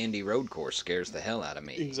 1 at Indy Road Course scares the hell out of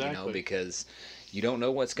me. Exactly. Because you don't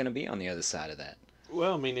know what's going to be on the other side of that.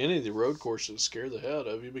 Well, I mean, any of the road courses scare the hell out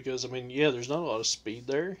of you because, I mean, yeah, there's not a lot of speed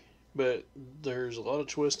there, but there's a lot of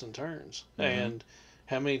twists and turns. Mm-hmm. And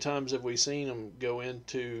how many times have we seen them go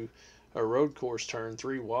into a road course turn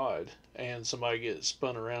 3 wide and somebody gets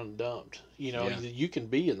spun around and dumped? You can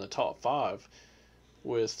be in the top 5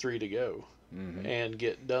 with 3 to go and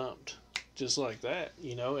get dumped just like that,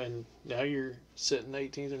 and now you're sitting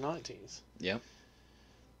 18th or 19th. Yeah.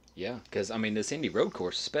 Yeah, because, I mean, this Indy Road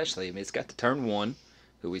Course especially, I mean, it's got the turn 1,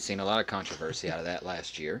 who we've seen a lot of controversy out of that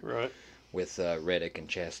last year. Right. With Reddick and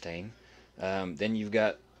Chastain. Then you've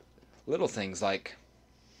got little things like,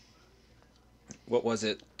 what was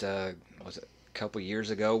it? Was it a couple years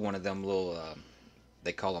ago? One of them little,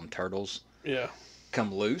 they call them turtles. Yeah.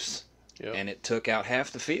 Come loose. Yep. And it took out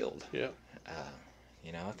half the field. Yeah.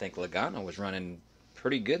 I think Logano was running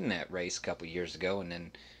pretty good in that race a couple years ago, and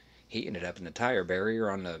then he ended up in the tire barrier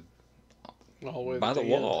on by the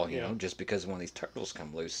wall, just because one of these turtles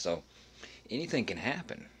come loose. So anything can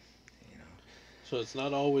happen. So it's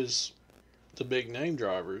not always the big name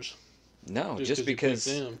drivers. No, just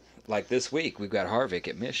because, like this week, we've got Harvick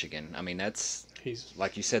at Michigan. I mean, he's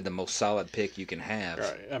like you said, the most solid pick you can have.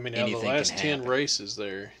 Right. I mean, out of the last 10 races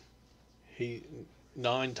there,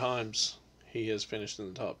 9 times he has finished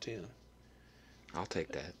in the top 10. I'll take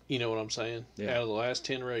that. You know what I'm saying? Yeah. Out of the last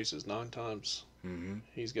 10 races, 9 times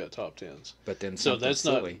he's got top 10s. But then so that's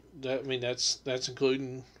silly. not. I mean, that's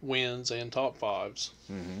including wins and top 5s.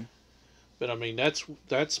 Mm-hmm. But I mean,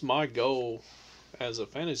 that's my goal as a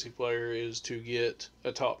fantasy player is to get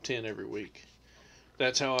a top 10 every week.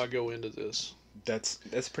 That's how I go into this. That's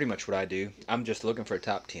pretty much what I do. I'm just looking for a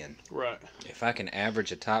top 10. Right. If I can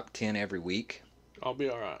average a top 10 every week, I'll be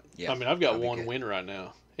all right. Yeah, I mean, I've got one win right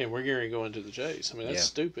now, and we're going to go into the chase. I mean, that's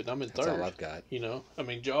stupid. I'm in third. That's all I've got. I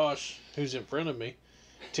mean, Josh, who's in front of me,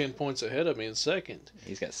 10 points ahead of me in second.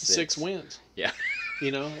 He's got 6 wins. Yeah.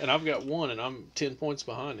 And I've got 1, and I'm 10 points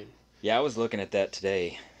behind him. Yeah, I was looking at that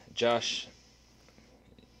today. Josh,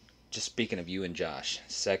 just speaking of you and Josh,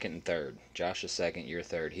 second and third. Josh is second, you're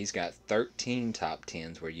third. He's got 13 top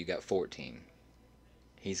tens where you got 14.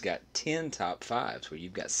 He's got 10 top fives where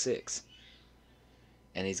you've got 6.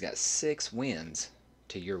 And he's got 6 wins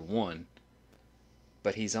to your 1.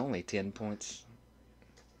 But he's only 10 points.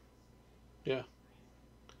 Yeah.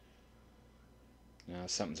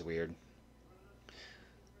 Something's weird.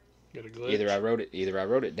 Got a glitch. Either I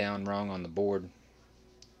wrote it down wrong on the board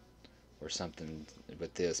or something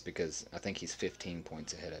with this, because I think he's 15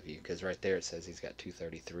 points ahead of you, because right there it says he's got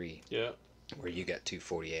 233. Yeah. Where you got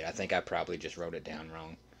 248. I think I probably just wrote it down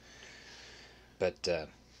wrong. But yeah.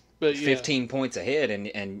 15 points ahead,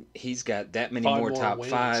 and he's got that many more top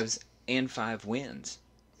wins. fives and 5 wins.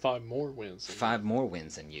 5 more wins. 5 more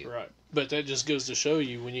wins than you. Right. But that just goes to show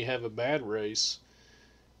you, when you have a bad race,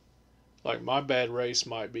 like my bad race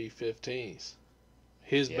might be 15th.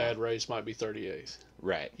 His bad race might be 38th.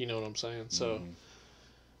 Right. You know what I'm saying? So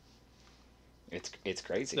it's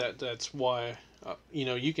crazy. That's why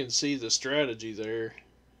you can see the strategy there,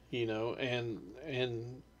 and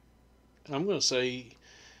I'm going to say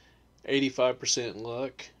 85%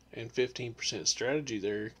 luck and 15% strategy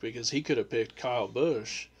there, because he could have picked Kyle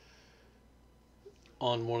Busch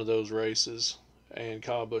on one of those races, and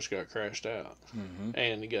Kyle Busch got crashed out,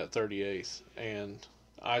 and he got 38th, and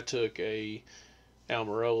I took a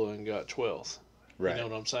Almirola and got 12th. Right. You know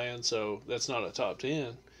what I'm saying? So that's not a top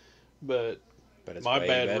 10, but it's my way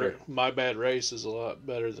better. My bad race is a lot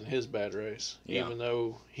better than his bad race, even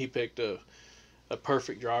though he picked a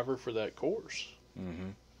perfect driver for that course.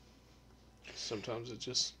 Sometimes it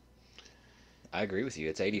just... I agree with you.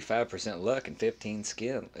 It's 85% luck and 15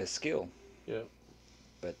 skill. Yeah.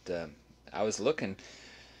 But I was looking,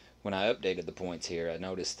 when I updated the points here, I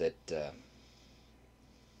noticed that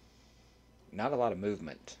not a lot of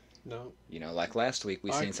movement. No. Like last week,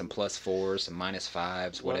 we seen some +4s, some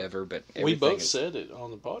 -5s, whatever. But we both said it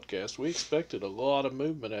on the podcast. We expected a lot of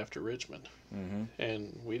movement after Richmond,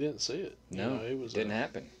 and we didn't see it. No, it didn't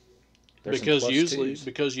happen. Because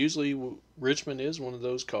usually Richmond is one of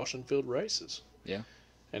those caution-filled races. Yeah.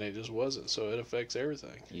 And it just wasn't, so it affects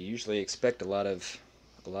everything. You usually expect a lot of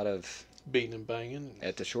beating and banging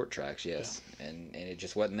at the short tracks, yes, and it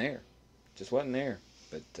just wasn't there.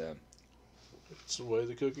 But it's the way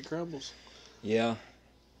the cookie crumbles. Yeah.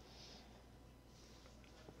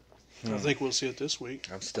 I think we'll see it this week.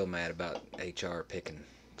 I'm still mad about HR picking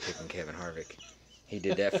Kevin Harvick. He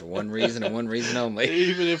did that for one reason and one reason only.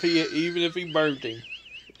 Even if he burnt him,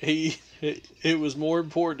 it was more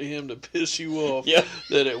important to him to piss you off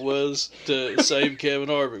than it was to save Kevin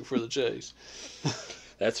Harvick for the chase.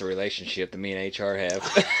 That's a relationship that me and HR have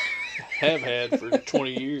had for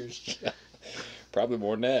 20 years. Probably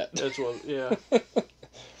more than that. That's what. Yeah.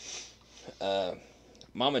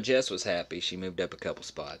 Mama Jess was happy. She moved up a couple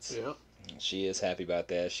spots. Yeah. She is happy about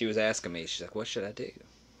that. She was asking me. She's like, "What should I do?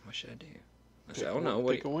 What should I do?" I said, "I don't know.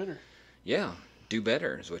 Pick a winner." Yeah, do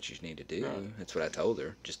better is what you need to do. Right. That's what I told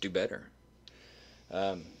her. Just do better.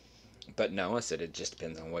 But no, I said it just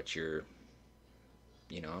depends on what you're.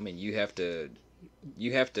 You have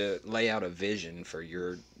to lay out a vision for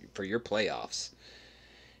your playoffs,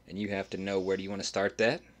 and you have to know, where do you want to start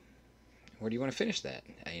that, where do you want to finish that.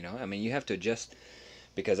 You have to adjust,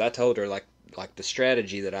 because I told her like the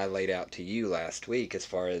strategy that I laid out to you last week as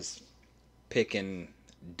far as picking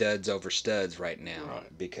duds over studs right now,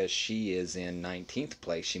 right. Because she is in 19th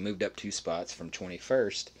place. She moved up 2 spots from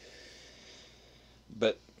 21st.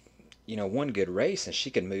 But one good race and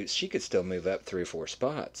she could still move up 3 or 4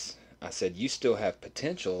 spots. I said, you still have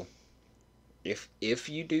potential if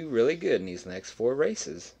you do really good in these next 4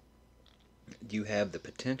 races. You have the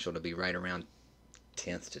potential to be right around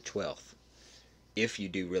 10th to 12th if you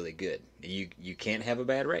do really good. You can't have a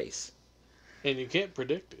bad race. And you can't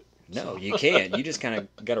predict it. No, you can't. You just kind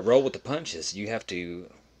of got to roll with the punches. You have to,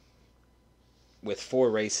 with 4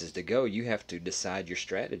 races to go, you have to decide your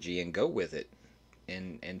strategy and go with it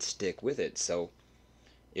and stick with it. So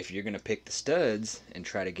if you're going to pick the studs and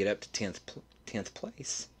try to get up to 10th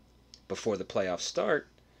place before the playoffs start,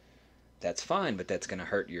 that's fine, but that's going to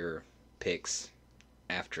hurt your picks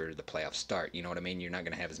after the playoffs start. You know what I mean? You're not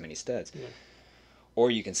going to have as many studs. Yeah. Or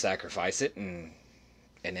you can sacrifice it and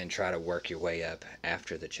then try to work your way up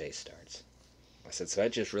after the chase starts. I said, so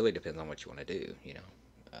that just really depends on what you want to do,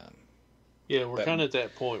 Yeah, we're kind of at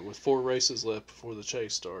that point with 4 races left before the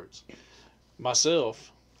chase starts.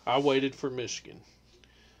 Myself, I waited for Michigan.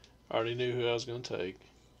 I already knew who I was going to take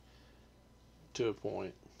to a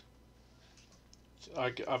point.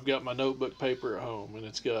 I've got my notebook paper at home, and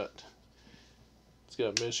it's got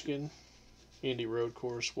Michigan, Indy Road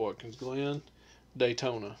Course, Watkins Glen,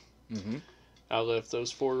 Daytona. Mm-hmm. I left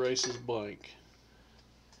those 4 races blank.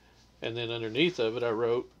 And then underneath of it, I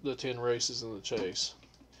wrote the 10 races in the chase.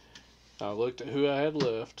 I looked at who I had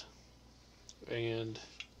left, and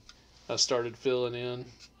I started filling in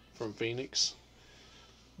from Phoenix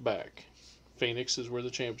back. Phoenix is where the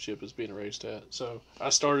championship is being raced at. So I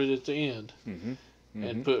started at the end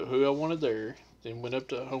and put who I wanted there. Then went up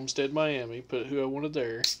to Homestead, Miami, put who I wanted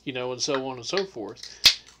there, and so on and so forth.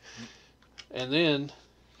 And then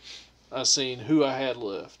I seen who I had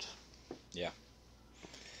left. Yeah.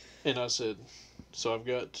 And I said, so I've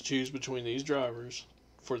got to choose between these drivers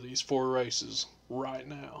for these 4 races right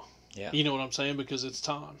now. Yeah. You know what I'm saying? Because it's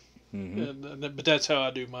time. But that's how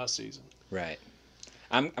I do my season. Right.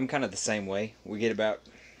 I'm kind of the same way.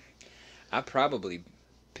 I probably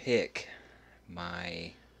pick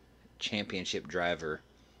my championship driver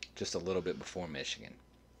just a little bit before Michigan.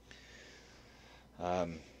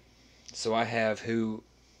 So I have who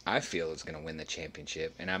I feel is going to win the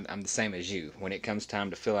championship, and I'm the same as you. When it comes time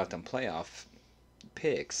to fill out them playoff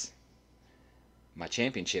picks, my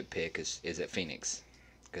championship pick is at Phoenix,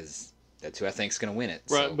 because that's who I think is going to win it.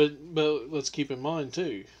 Right, so. but let's keep in mind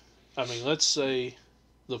too. I mean, let's say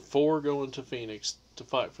the 4 going to Phoenix to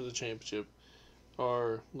fight for the championship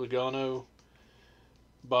are Logano,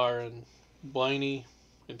 Byron, Blaney,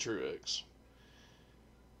 and Truex.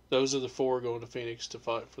 Those are the 4 going to Phoenix to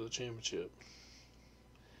fight for the championship.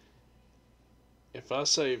 If I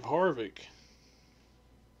save Harvick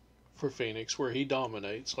for Phoenix, where he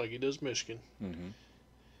dominates like he does Michigan,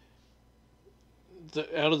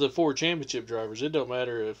 out of the 4 championship drivers, it don't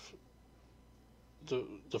matter if the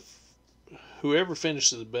whoever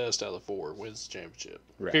finishes the best out of the 4 wins the championship.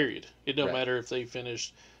 Right. Period. It don't matter if they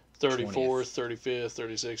finish 34th, 35th,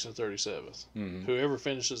 36th, and 37th. Whoever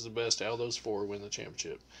finishes the best out of those 4 win the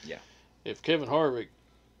championship. Yeah. If Kevin Harvick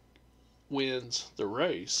wins the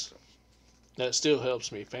race, that still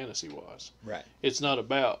helps me fantasy-wise. Right. It's not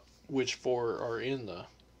about which 4 are in the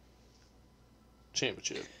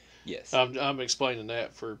championship. Yes. I'm explaining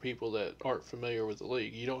that for people that aren't familiar with the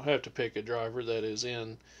league. You don't have to pick a driver that is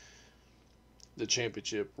in the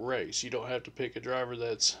championship race. You don't have to pick a driver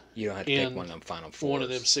that's you don't have to pick one of them final 4s. One of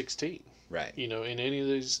them 16. Right. In any of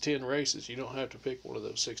these 10 races, you don't have to pick one of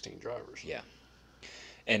those 16 drivers. Yeah.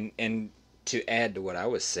 And to add to what I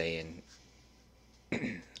was saying,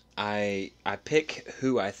 I pick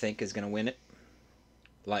who I think is going to win it.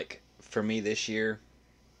 Like, for me this year,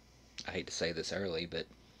 I hate to say this early, but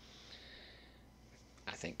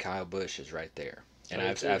I think Kyle Busch is right there. And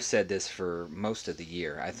I've said this for most of the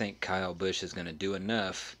year. I think Kyle Busch is going to do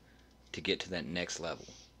enough to get to that next level.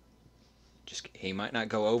 He might not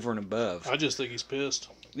go over and above. I just think he's pissed.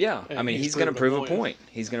 Yeah, I mean, he's going to prove a point.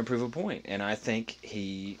 He's going to prove a point, and I think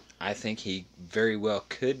he very well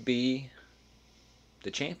could be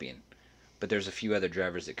the champion. But there's a few other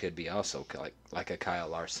drivers that could be also, like a Kyle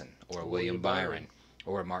Larson or a William Byron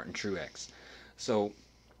or a Martin Truex. So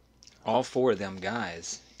all 4 of them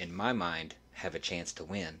guys, in my mind, have a chance to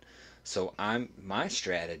win. So my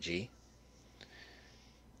strategy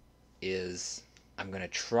is I'm going to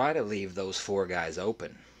try to leave those 4 guys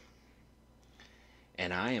open.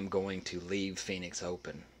 And I am going to leave Phoenix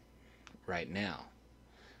open right now.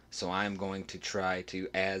 So I'm going to try to,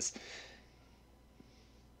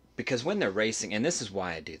 because when they're racing, and this is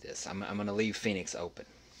why I do this, I'm going to leave Phoenix open.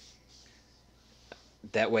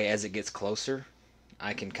 That way, as it gets closer,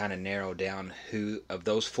 I can kind of narrow down who of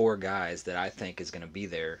those 4 guys that I think is going to be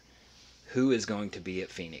there, who is going to be at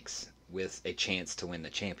Phoenix with a chance to win the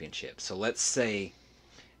championship. So let's say,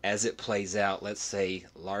 as it plays out, let's say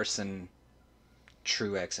Larson,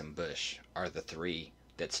 Truex, and Busch are the 3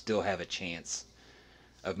 that still have a chance.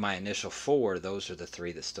 Of my initial 4, those are the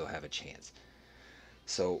 3 that still have a chance.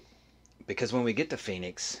 So, because when we get to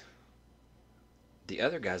Phoenix, the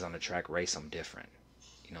other guys on the track race them different.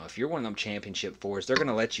 If you're one of them championship 4s, they're going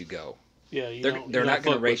to let you go. Yeah, they're not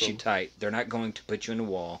going to race you tight. They're not going to put you in the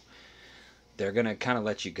wall. They're going to kind of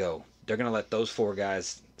let you go. They're going to let those 4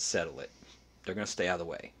 guys settle it. They're going to stay out of the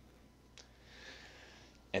way.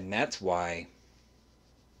 And that's why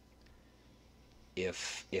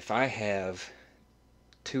if I have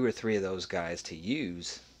 2 or 3 of those guys to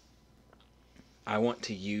use, I want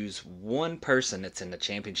to use one person that's in the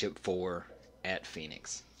championship 4 at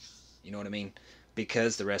Phoenix. You know what I mean?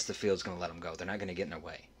 Because the rest of the field's going to let them go. They're not going to get in their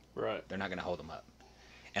way. Right. They're not going to hold them up.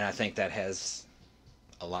 And I think that has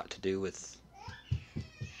a lot to do with...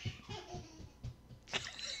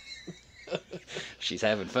 She's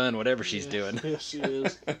having fun, whatever she's doing. Yes, she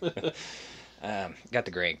is. Got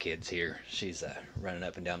the grandkids here. She's running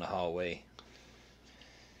up and down the hallway,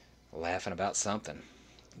 laughing about something.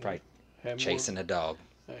 Probably chasing a dog.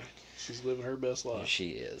 Hey, She's living her best life. She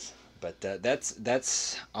is. But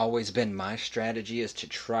that's always been my strategy, is to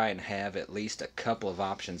try and have at least a couple of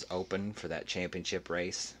options open for that championship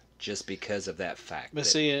race, just because of that fact. But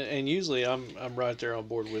see, and usually I'm right there on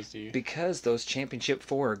board with you. Because those championship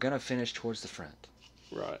 4 are going to finish towards the front.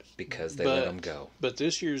 Right. Because they let them go. But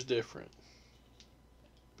this year's different.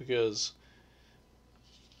 Because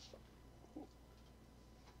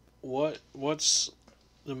what's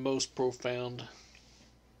the most profound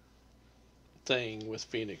thing with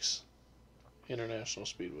Phoenix International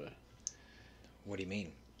Speedway? What do you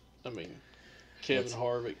mean? I mean, Kevin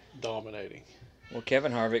Harvick dominating. Well,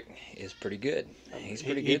 Kevin Harvick is pretty good. He's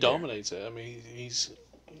pretty good. He dominates it. I mean,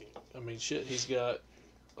 shit. He's got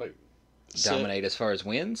like dominate as far as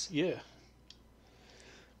wins. Yeah.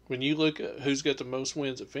 When you look at who's got the most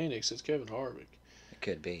wins at Phoenix, it's Kevin Harvick. It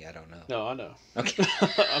could be. I don't know. No, I know. Okay.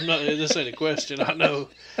 I'm not. This ain't a question. I know,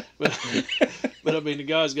 but I mean, the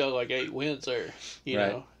guy's got like 8 wins there. You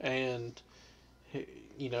know, and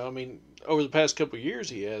you know, I mean, over the past couple of years,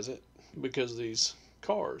 he hasn't because of these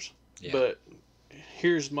cars. Yeah. But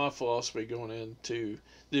here's my philosophy going into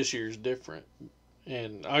this year's different,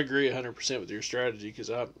 and I agree 100% with your strategy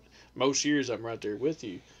because most years I'm right there with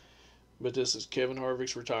you. But this is Kevin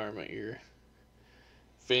Harvick's retirement year.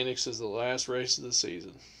 Phoenix is the last race of the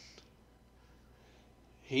season.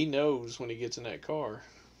 He knows when he gets in that car,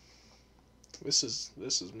 this is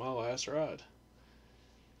my last ride.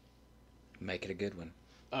 Make it a good one.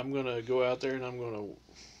 I'm gonna go out there and I'm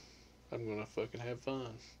gonna fucking have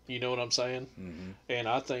fun. You know what I'm saying? Mm-hmm. And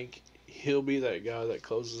I think he'll be that guy that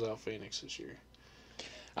closes out Phoenix this year.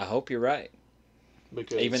 I hope you're right.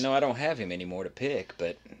 Because even though I don't have him anymore to pick,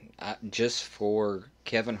 but just for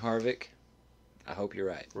Kevin Harvick, I hope you're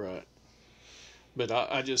right. Right. But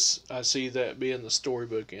I see that being the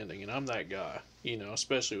storybook ending, and I'm that guy, you know,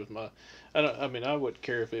 especially with I wouldn't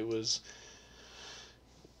care if it was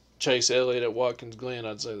Chase Elliott at Watkins Glen,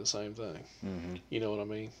 I'd say the same thing. Mm-hmm. You know what I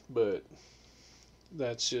mean? But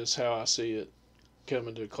that's just how I see it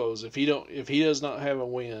coming to a close. If he does not have a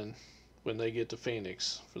win when they get to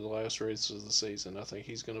Phoenix for the last race of the season, I think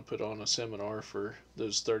he's going to put on a seminar for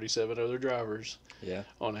those 37 other drivers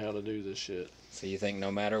on how to do this shit. So you think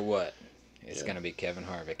no matter what, it's going to be Kevin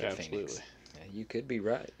Harvick at Phoenix? Yeah, you could be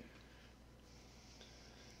right.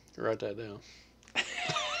 Write that down.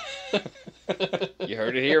 You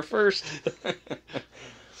heard it here first.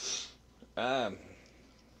 I'm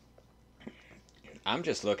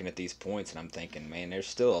just looking at these points and I'm thinking, man, there's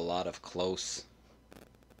still a lot of close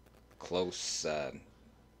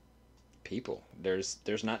people.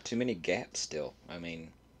 There's not too many gaps still. I mean,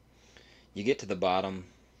 you get to the bottom,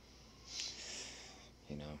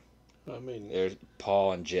 you know. I mean, there's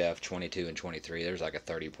Paul and Jeff, 22 and 23. There's like a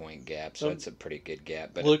 30-point gap, so it's a pretty good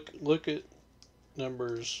gap. But look at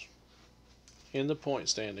numbers in the point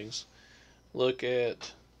standings. Look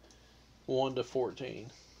at 1 to 14.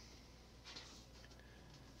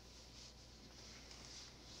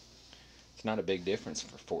 It's not a big difference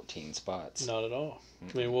for 14 spots. Not at all.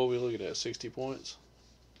 I mean, what are we looking at? 60 points?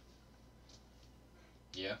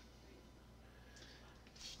 Yeah.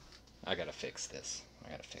 I gotta fix this.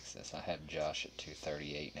 I had Josh at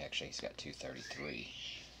 238, and actually he's got 233.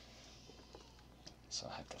 So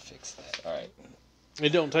I have to fix that. All right. It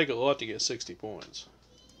don't take a lot to get 60 points.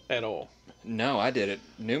 At all. No, I did it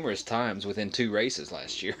numerous times within 2 races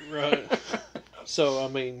last year. Right. So, I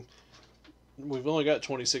mean, we've only got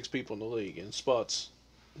 26 people in the league, and spots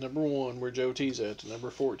number 1 where Joe T's at to number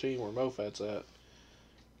 14 where Mofat's at.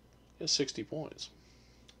 It's 60 points.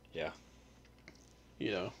 Yeah.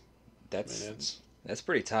 You know. That's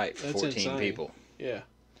pretty tight for 14 insane. people. Yeah.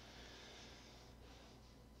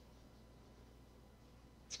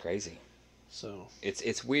 It's crazy. So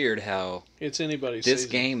it's weird how it's anybody's this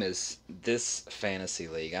season. game is this fantasy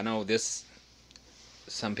league. I know this.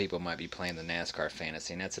 Some people might be playing the NASCAR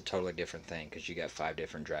fantasy, and that's a totally different thing because you got 5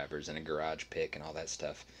 different drivers and a garage pick and all that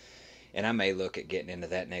stuff. And I may look at getting into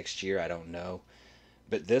that next year. I don't know,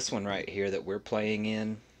 but this one right here that we're playing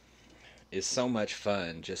in is so much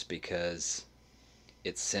fun just because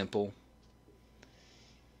it's simple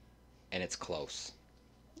and it's close.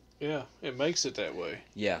 Yeah, it makes it that way.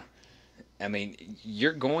 Yeah. I mean,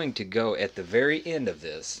 you're going to go at the very end of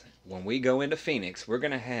this, when we go into Phoenix, we're going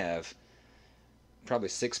to have probably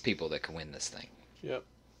 6 people that can win this thing. Yep.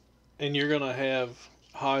 And you're going to have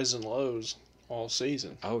highs and lows all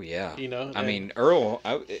season. Oh, yeah. You know? I mean, Earl,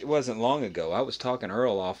 it wasn't long ago. I was talking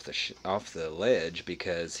Earl off the ledge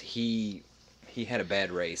because he had a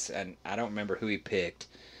bad race, and I don't remember who he picked,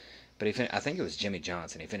 but I think it was Jimmy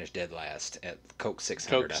Johnson. He finished dead last at Coke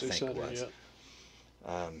 600, I think it was.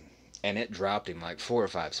 Yeah. and it dropped him like 4 or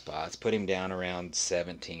 5 spots, put him down around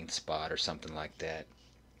 17th spot or something like that.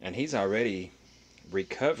 And he's already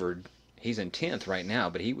recovered. He's in 10th right now,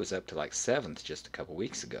 but he was up to like 7th just a couple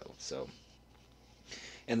weeks ago. So,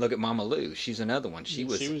 and look at Mama Lou. She's another one. She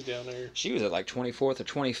was down there. She was at like 24th or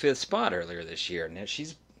 25th spot earlier this year, and now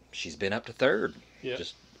she's been up to 3rd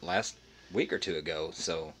just last week or two ago.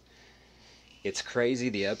 So it's crazy,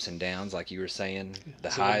 the ups and downs, like you were saying, the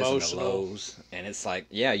It's highs emotional. and the lows. And it's like,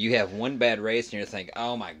 yeah, you have one bad race and you're thinking,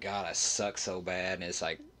 oh my God, I suck so bad. And it's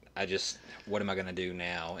like, what am I going to do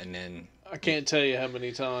now? And then I can't tell you how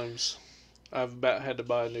many times I've about had to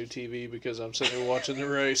buy a new TV because I'm sitting there watching the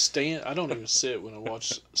race. I don't even sit when I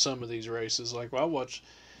watch some of these races. Like when I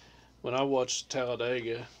watch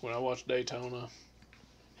Talladega, when I watch Daytona,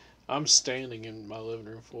 I'm standing in my living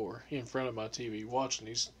room floor in front of my TV watching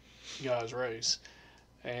these guys race.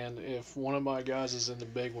 And if one of my guys is in the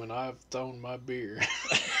big one, I've thrown my beer.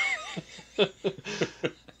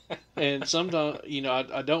 And sometimes,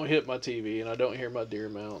 I don't hit my TV and I don't hear my deer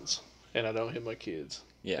mounts and I don't hit my kids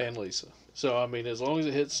and Lisa. So, I mean, as long as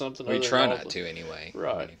it hits something we try not to anyway.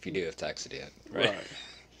 Right. I mean, if you do have to accident. Right.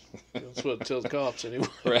 That's what it tells the cops anyway.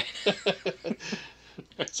 Right.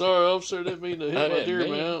 Sorry, officer, didn't mean to hit my deer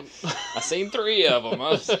mount. I seen 3 of them.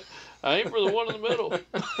 I aim for the one in the middle.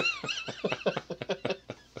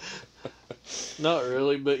 Not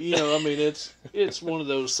really, but I mean, it's one of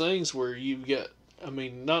those things where you've got. I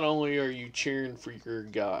mean, not only are you cheering for your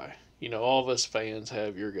guy, all of us fans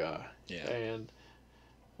have your guy, and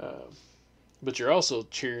but you're also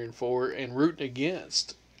cheering for and rooting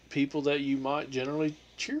against people that you might generally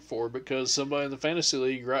cheer for because somebody in the fantasy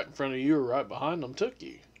league right in front of you or right behind them took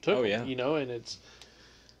you. And it's.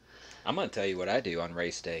 I'm gonna tell you what I do on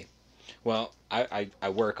race day. Well, I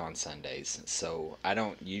work on Sundays, so I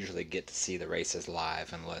don't usually get to see the races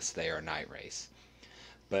live unless they are a night race.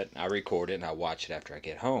 But I record it and I watch it after I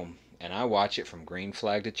get home. And I watch it from green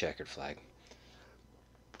flag to checkered flag.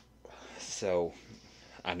 So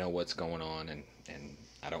I know what's going on and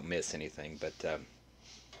I don't miss anything. But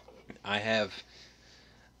I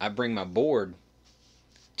bring my board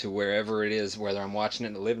to wherever it is, whether I'm watching it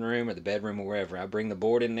in the living room or the bedroom or wherever. I bring the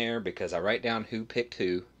board in there because I write down who picked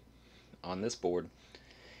who on this board.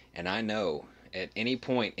 And I know at any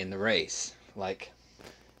point in the race, like,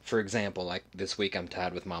 for example, like this week I'm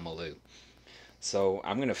tied with Mama Lou. So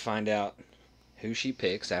I'm going to find out who she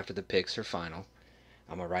picks after the picks are final.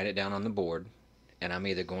 I'm going to write it down on the board. And I'm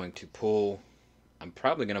either going to I'm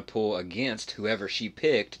probably going to pull against whoever she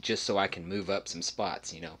picked just so I can move up some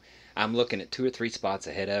spots, I'm looking at 2 or 3 spots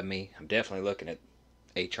ahead of me. I'm definitely looking at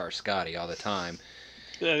HR Scotty all the time.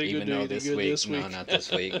 Even though this week, no, not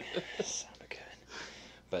this week. Son of a gun.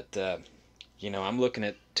 But, I'm looking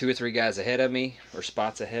at 2 or 3 guys ahead of me or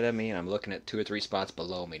spots ahead of me, and I'm looking at 2 or 3 spots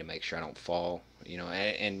below me to make sure I don't fall.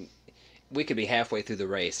 And we could be halfway through the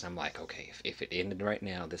race, and I'm like, okay, if it ended right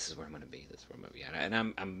now, this is where I'm going to be. This is where I'm going to be.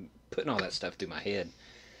 And I'm putting all that stuff through my head.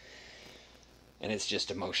 And it's just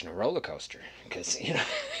emotional roller coaster because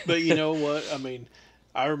But you know what? I mean,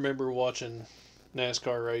 I remember watching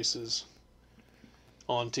NASCAR races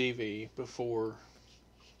on TV before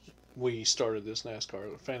we started this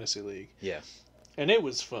NASCAR fantasy league. Yeah. And it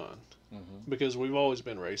was fun because we've always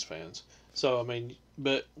been race fans. So I mean,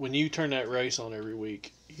 but when you turn that race on every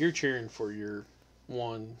week, you're cheering for your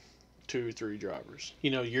 1, 2, 3 drivers.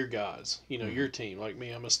 Your guys. Your team. Like me,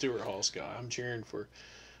 I'm a Stewart Haas guy. I'm cheering for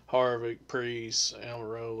Harvick, Priest,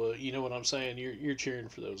 Almirola, you know what I'm saying? You're cheering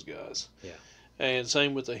for those guys. Yeah. And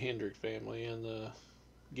same with the Hendrick family and the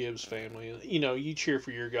Gibbs family. You cheer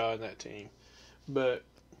for your guy in that team. But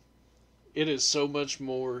it is so much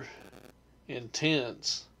more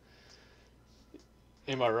intense.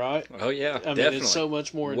 Am I right? Oh, yeah, definitely. I mean, it's so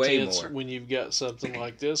much more intense more. When you've got something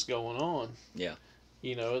like this going on. Yeah.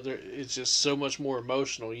 It's just so much more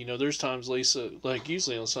emotional. There's times Lisa, like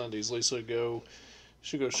usually on Sundays, Lisa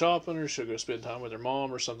she'll go shopping or she'll go spend time with her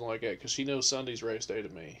mom or something like that because she knows Sunday's race day to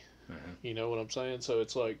me. You know what I'm saying? So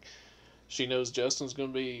it's like she knows Justin's going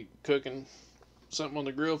to be cooking something on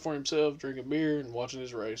the grill for himself, drinking beer, and watching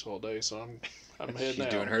his race all day. So I'm heading She's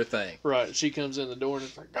out. doing her thing. Right. She comes in the door and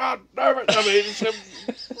it's like, God damn it. I mean,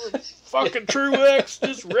 it's fucking Truex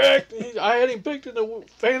just wrecked. I had him picked in the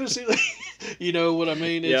fantasy league. You know what I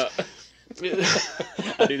mean? Yeah.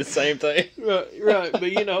 I do the same thing. Right. But,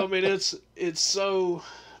 I mean, it's so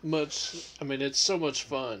much, it's so much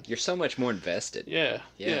fun. You're so much more invested. Yeah.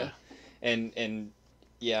 And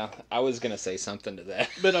yeah, I was going to say something to that.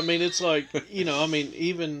 But, I mean, it's like,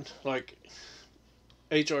 even like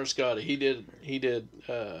HR Scotty, he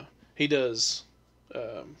does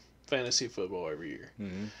fantasy football every year.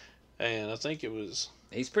 Mm-hmm. and I think it was.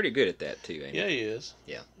 He's pretty good at that too, ain't Yeah, he? he is.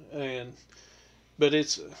 Yeah. And but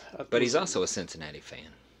it's. But he's also a Cincinnati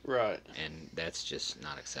fan, right, and that's just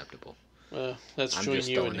not acceptable. Well, that's I'm between just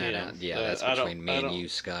you throwing and that him. out. Yeah, that's between me and you,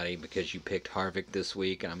 Scotty, because you picked Harvick this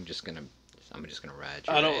week, and I'm just gonna ride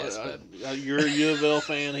your ass. You're a U of L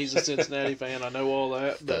fan. He's a Cincinnati fan. I know all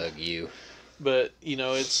that. Thug you. But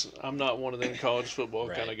I'm not one of them college football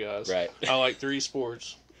Right, kind of guys. right. I like 3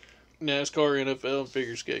 sports: NASCAR, NFL, and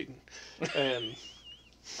figure skating. And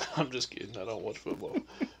I'm just kidding. I don't watch football.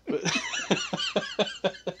 But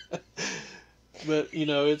but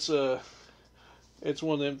it's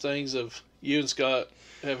one of them things of you and Scott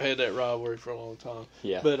have had that rivalry for a long time.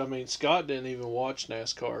 Yeah. But I mean, Scott didn't even watch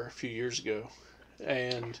NASCAR a few years ago,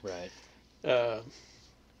 and right.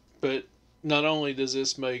 But not only does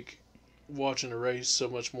this make watching a race so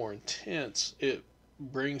much more intense, it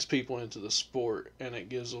brings people into the sport, and it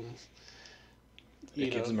gives them.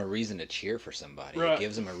 It gives them a reason to cheer for somebody. Right. It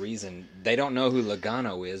gives them a reason. They don't know who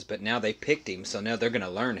Logano is, but now they picked him, so now they're going to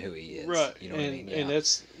learn who he is. Right. You know what I mean? Yeah. And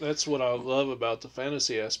that's what I love about the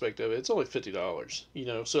fantasy aspect of it. It's only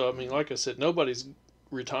 $50, So I mean, like I said, nobody's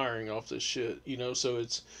retiring off this shit, So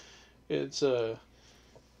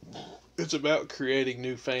it's about creating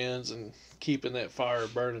new fans and keeping that fire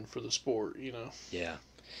burning for the sport, Yeah.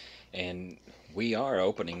 And we are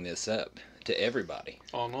opening this up to everybody.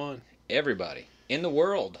 Online. Everybody in the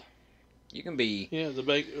world. You can be the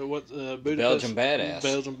Belgian badass.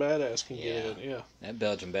 Belgian badass can get in. Yeah, that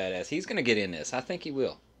Belgian badass. He's going to get in this. I think he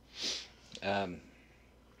will.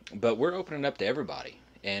 But we're opening up to everybody,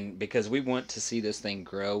 and because we want to see this thing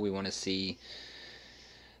grow, we want to see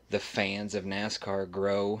the fans of NASCAR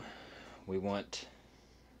grow. We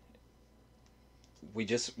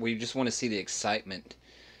just want to see the excitement.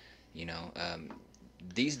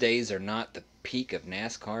 These days are not the peak of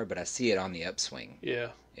NASCAR, but I see it on the upswing. Yeah,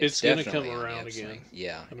 it's going to come definitely around again.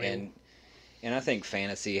 Yeah, I mean, and I think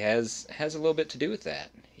fantasy has a little bit to do with that.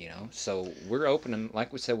 So we're opening,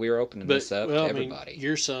 like we said, we're opening this up to everybody.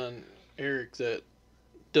 Your son Eric that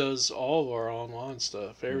does all of our online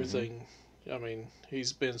stuff, everything. I mean,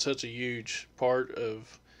 he's been such a huge part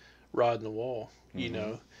of Riding the Wall.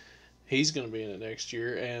 He's going to be in it next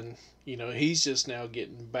year, and he's just now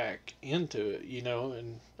getting back into it.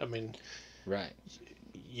 And I mean, right.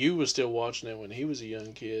 You was still watching it when he was a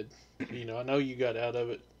young kid. I know you got out of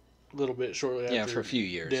it a little bit shortly after. Yeah, for a few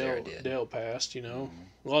years there I did. Dale passed. A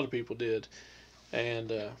lot of people did,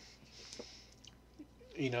 and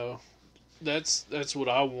that's what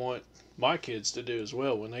I want my kids to do as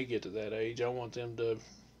well when they get to that age. I want them to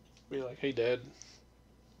be like, "Hey, Dad,"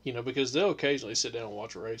 because they'll occasionally sit down and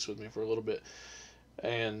watch a race with me for a little bit,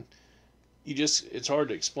 and it's hard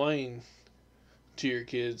to explain to your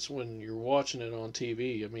kids when you're watching it on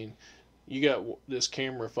TV. I mean, you got this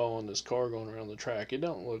camera following this car going around the track. It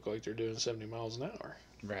don't look like they're doing 70 miles an hour.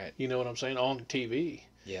 Right. You know what I'm saying? On TV.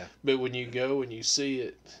 Yeah. But when you go and you see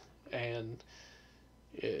it, and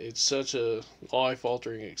it's such a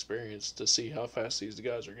life-altering experience to see how fast these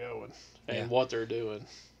guys are going and what they're doing.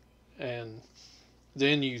 And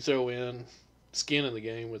then you throw in skin in the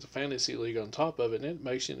game with the fantasy league on top of it, and it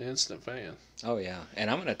makes you an instant fan. Oh, yeah. And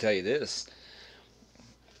I'm going to tell you this.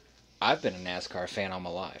 I've been a NASCAR fan all my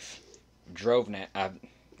life. I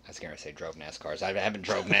was going to say drove NASCARs. I haven't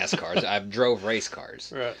drove NASCARs. I've drove race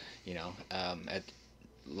cars. Right. At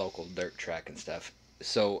local dirt track and stuff.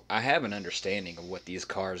 So I have an understanding of what these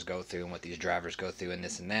cars go through and what these drivers go through and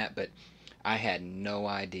this and that, but I had no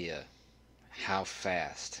idea how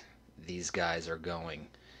fast these guys are going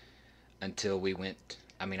until we went.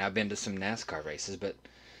 I mean, I've been to some NASCAR races, but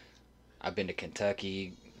I've been to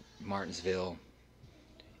Kentucky, Martinsville,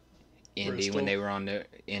 Indy Bristol. when they were on the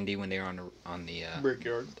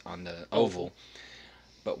Brickyard, on the oval.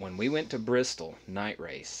 But when we went to Bristol night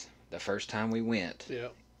race, the first time we went,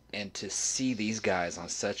 and to see these guys on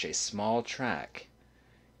such a small track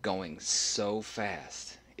going so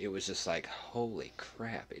fast, it was just like, holy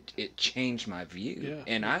crap, it changed my view. Yeah.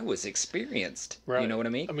 And I was experienced. Right. You know what I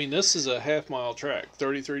mean? I mean, this is a half-mile track,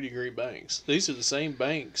 33-degree banks. These are the same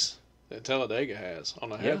banks that Talladega has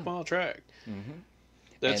on a half-mile track. Mm-hmm.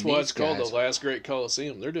 That's why it's called the last great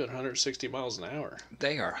Coliseum. They're doing 160 miles an hour.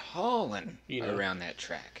 They are hauling around that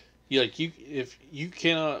track. If you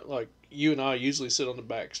cannot, like, you and I usually sit on the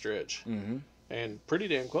back stretch, and pretty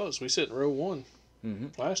damn close. We sit in row 1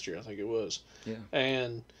 last year, I think it was. Yeah.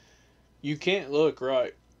 And you can't look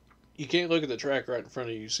right. You can't look at the track right in front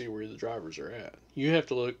of you to see where the drivers are at. You have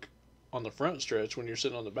to look on the front stretch when you're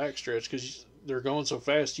sitting on the back stretch because they're going so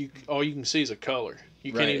fast. All you can see is a color.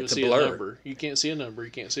 You can't even see a number. You can't see a number.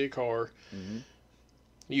 You can't see a car.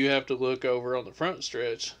 You have to look over on the front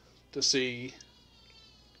stretch to see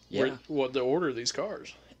Yeah. what the order of these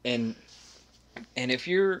cars. And if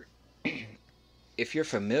you're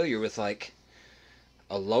familiar with like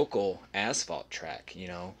a local asphalt track,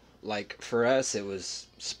 like for us it was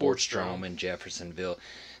Sportsdrome in Jeffersonville.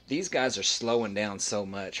 These guys are slowing down so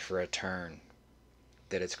much for a turn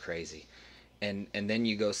that it's crazy. And then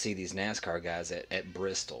you go see these NASCAR guys at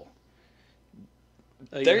Bristol.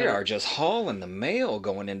 They are just hauling the mail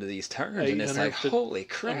going into these turns, and it's like, holy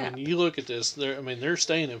crap! I mean, you look at this. They're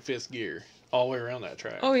staying in fifth gear all the way around that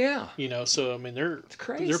track. Oh yeah. So I mean, they're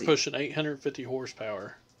pushing 850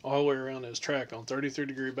 horsepower all the way around this track on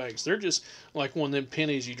 33-degree banks. They're just like one of them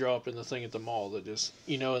pennies you drop in the thing at the mall that just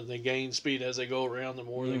and they gain speed as they go around. The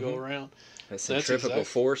more they go around. That's centrifugal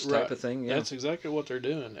force type of thing. Yeah. That's exactly what they're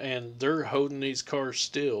doing, and they're holding these cars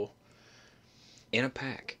still in a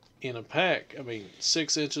pack. I mean,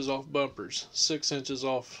 6 inches off bumpers, 6 inches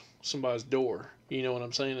off somebody's door. You know what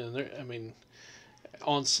I'm saying? And I mean,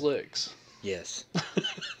 on slicks. Yes.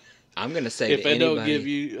 I'm gonna say if they don't give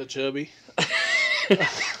you a chubby, I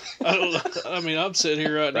don't know. I mean, I'm sitting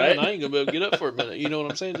here right now, and I ain't gonna be able to get up for a minute. You know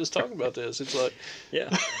what I'm saying? Just talking about this, it's like,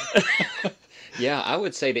 yeah. Yeah, I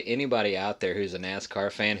would say to anybody out there who's a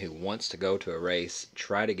NASCAR fan who wants to go to a race,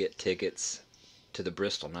 try to get tickets to the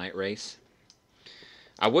Bristol night race.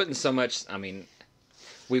 I wouldn't so much. I mean,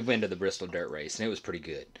 we've been to the Bristol dirt race, and it was pretty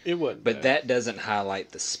good. It wasn't But bad. that doesn't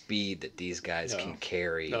highlight the speed that these guys can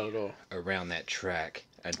carry not at all. around that track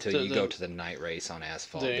until you go to the night race on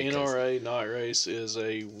asphalt. The NRA night race is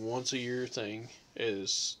a once-a-year thing. And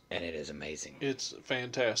it is amazing. It's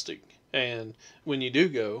fantastic. And when you do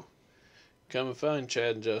go, come and find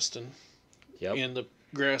Chad and Justin in the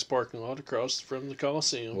grass parking lot across from the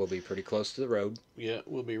Coliseum. We'll be pretty close to the road. Yeah,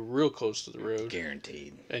 we'll be real close to the road.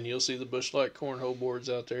 Guaranteed. And you'll see the Busch Light cornhole boards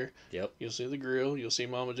out there. Yep. You'll see the grill. You'll see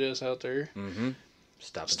Mama Jess out there. Mm-hmm.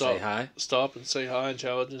 Stop and say hi. Stop and say hi and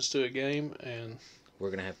challenge us to a game. And we're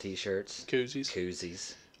going to have T-shirts.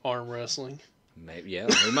 Koozies. Arm wrestling. Maybe, yeah.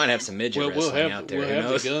 We might have some midget wrestling out there.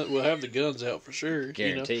 We'll have the guns out for sure.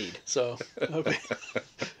 Guaranteed. So,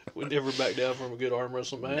 we never back down from a good arm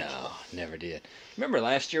wrestling match. No, never did. Remember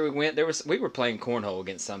last year we were playing cornhole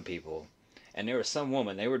against some people, and there was some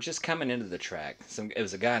woman. They were just coming into the track. It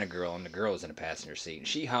was a guy and a girl, and the girl was in a passenger seat, and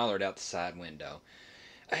she hollered out the side window,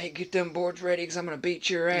 "Hey, get them boards ready, 'cause I'm gonna beat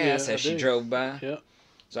your ass," as she drove by. Yeah.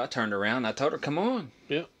 So I turned around and I told her, "Come on."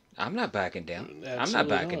 Yeah. I'm not backing down. Absolutely I'm not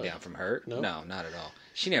backing not. down from her. No. No, not at all.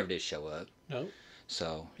 She never did show up. No.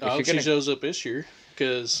 So I hope she shows up this year,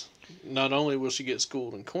 because not only will she get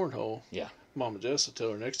schooled in cornhole, yeah, Mama Jess will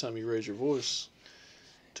tell her next time you raise your voice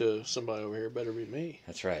to somebody over here, it better be me.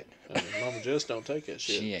 That's right. Mama Jess don't take that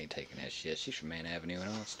shit. She ain't taking that shit. She's from Main Avenue in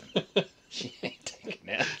Austin. She ain't taking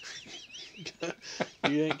that.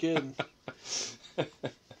 You ain't kidding.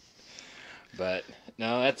 But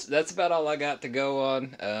no, that's about all I got to go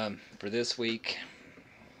on for this week.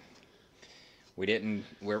 We didn't.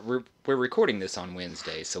 We're recording this on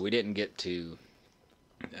Wednesday, so we didn't get to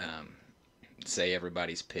say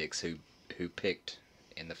everybody's picks who picked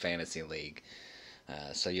in the fantasy league.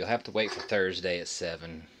 So you'll have to wait for Thursday at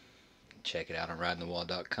 7. Check it out on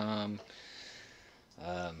ridingthewall.com.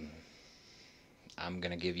 I'm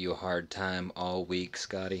gonna give you a hard time all week,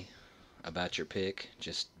 Scotty, about your pick.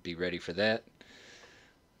 Just be ready for that.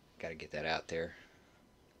 Got to get that out there.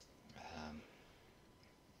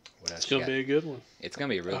 What else? It's gonna be a good one. It's gonna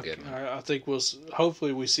be a real good one. I think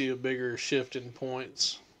hopefully we see a bigger shift in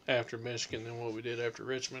points after Michigan than what we did after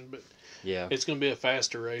Richmond, but yeah, it's gonna be a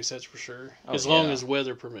faster race, that's for sure. Oh, as long as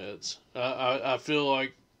weather permits. I feel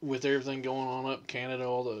like with everything going on up in Canada,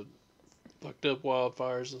 all the fucked up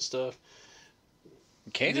wildfires and stuff.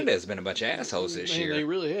 Canada has been a bunch of assholes this year. They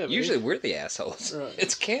really have. Usually we're the assholes. Right.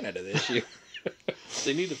 It's Canada this year.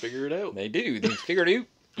 They need to figure it out. They do. They figure it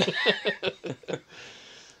out.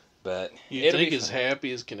 But you think as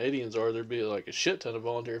happy as Canadians are, there'd be like a shit ton of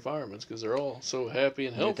volunteer firemen because they're all so happy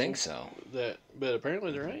and helpful. I think so. But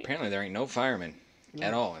apparently there ain't. Apparently there ain't no firemen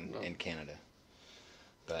at all in Canada.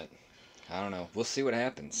 But I don't know. We'll see what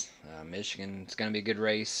happens. Michigan's going to be a good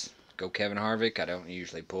race. Go Kevin Harvick. I don't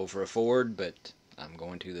usually pull for a Ford, but I'm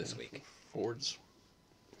going to this week. Ford's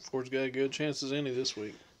got a good chance as any this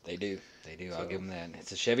week. They do. So, I'll give them that.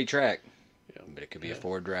 It's a Chevy track. Yeah, but it could be a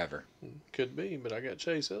Ford driver. Could be, but I got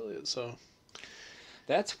Chase Elliott, so.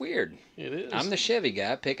 That's weird. It is. I'm the Chevy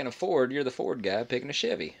guy picking a Ford. You're the Ford guy picking a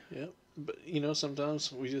Chevy. Yeah, but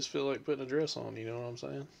sometimes we just feel like putting a dress on. You know what I'm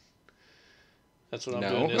saying? That's what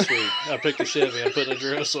I'm doing this week. I picked a Chevy. I'm putting a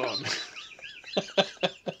dress on.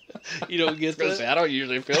 You don't get that? I don't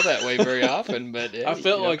usually feel that way very often, but hey, I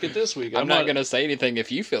felt like it this week. I'm not going to say anything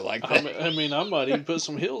if you feel like that. I might even put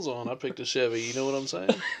some heels on. I picked a Chevy. You know what I'm saying?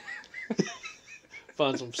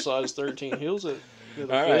 Find some size 13 heels that. All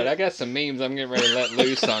right, I got some memes I'm getting ready to let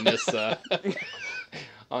loose on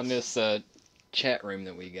this chat room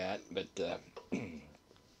that we got, but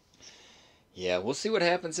yeah, we'll see what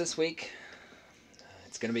happens this week.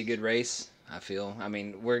 It's going to be a good race, I feel. I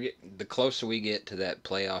mean, the closer we get to that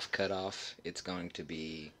playoff cutoff, it's going to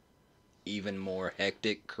be even more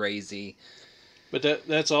hectic, crazy. But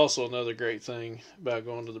that's also another great thing about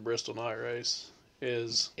going to the Bristol night race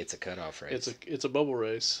is it's a cutoff race. It's a bubble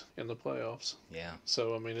race in the playoffs. Yeah.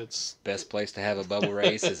 So I mean, it's best place to have a bubble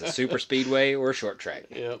race is a super speedway or a short track.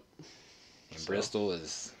 Yep. And Bristol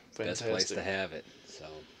is the best place fantastic. to have it. So,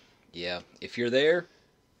 yeah, if you're there,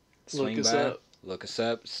 swing by, look us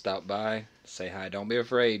up, stop by, say hi. Don't be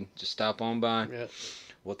afraid. Just stop on by. Yep.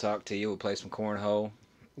 We'll talk to you. We'll play some cornhole.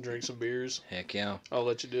 Drink some beers. Heck yeah. I'll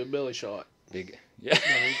let you do a belly shot. Yeah.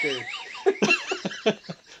 I don't care.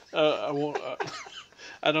 I won't.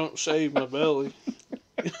 I don't shave my belly,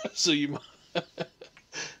 so you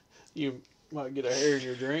might get a hair in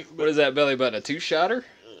your drink. What is that belly button? A 2-shotter?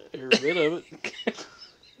 Every bit of it.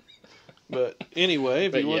 But anyway,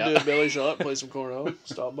 if you want to do a belly shot, play some cornhole,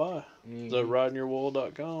 stop by. The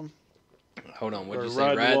ridingyourwall.com. Hold on, what did you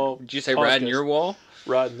say? Did you say riding your wall?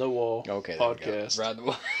 Riding the Wall. Okay, podcast. Ride the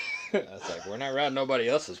wall. That's like, we're not riding nobody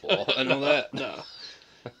else's wall. I know that. No.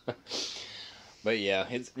 But yeah,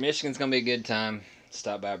 Michigan's gonna be a good time.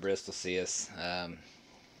 Stop by Bristol, see us.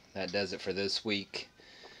 That does it for this week.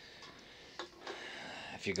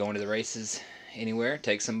 If you're going to the races anywhere,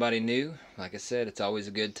 take somebody new. Like I said, it's always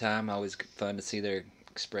a good time. Always fun to see their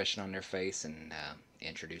expression on their face and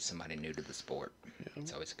introduce somebody new to the sport. Yeah.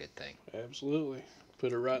 It's always a good thing. Absolutely.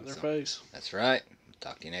 Put it right in their face. That's right.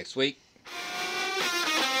 Talk to you next week.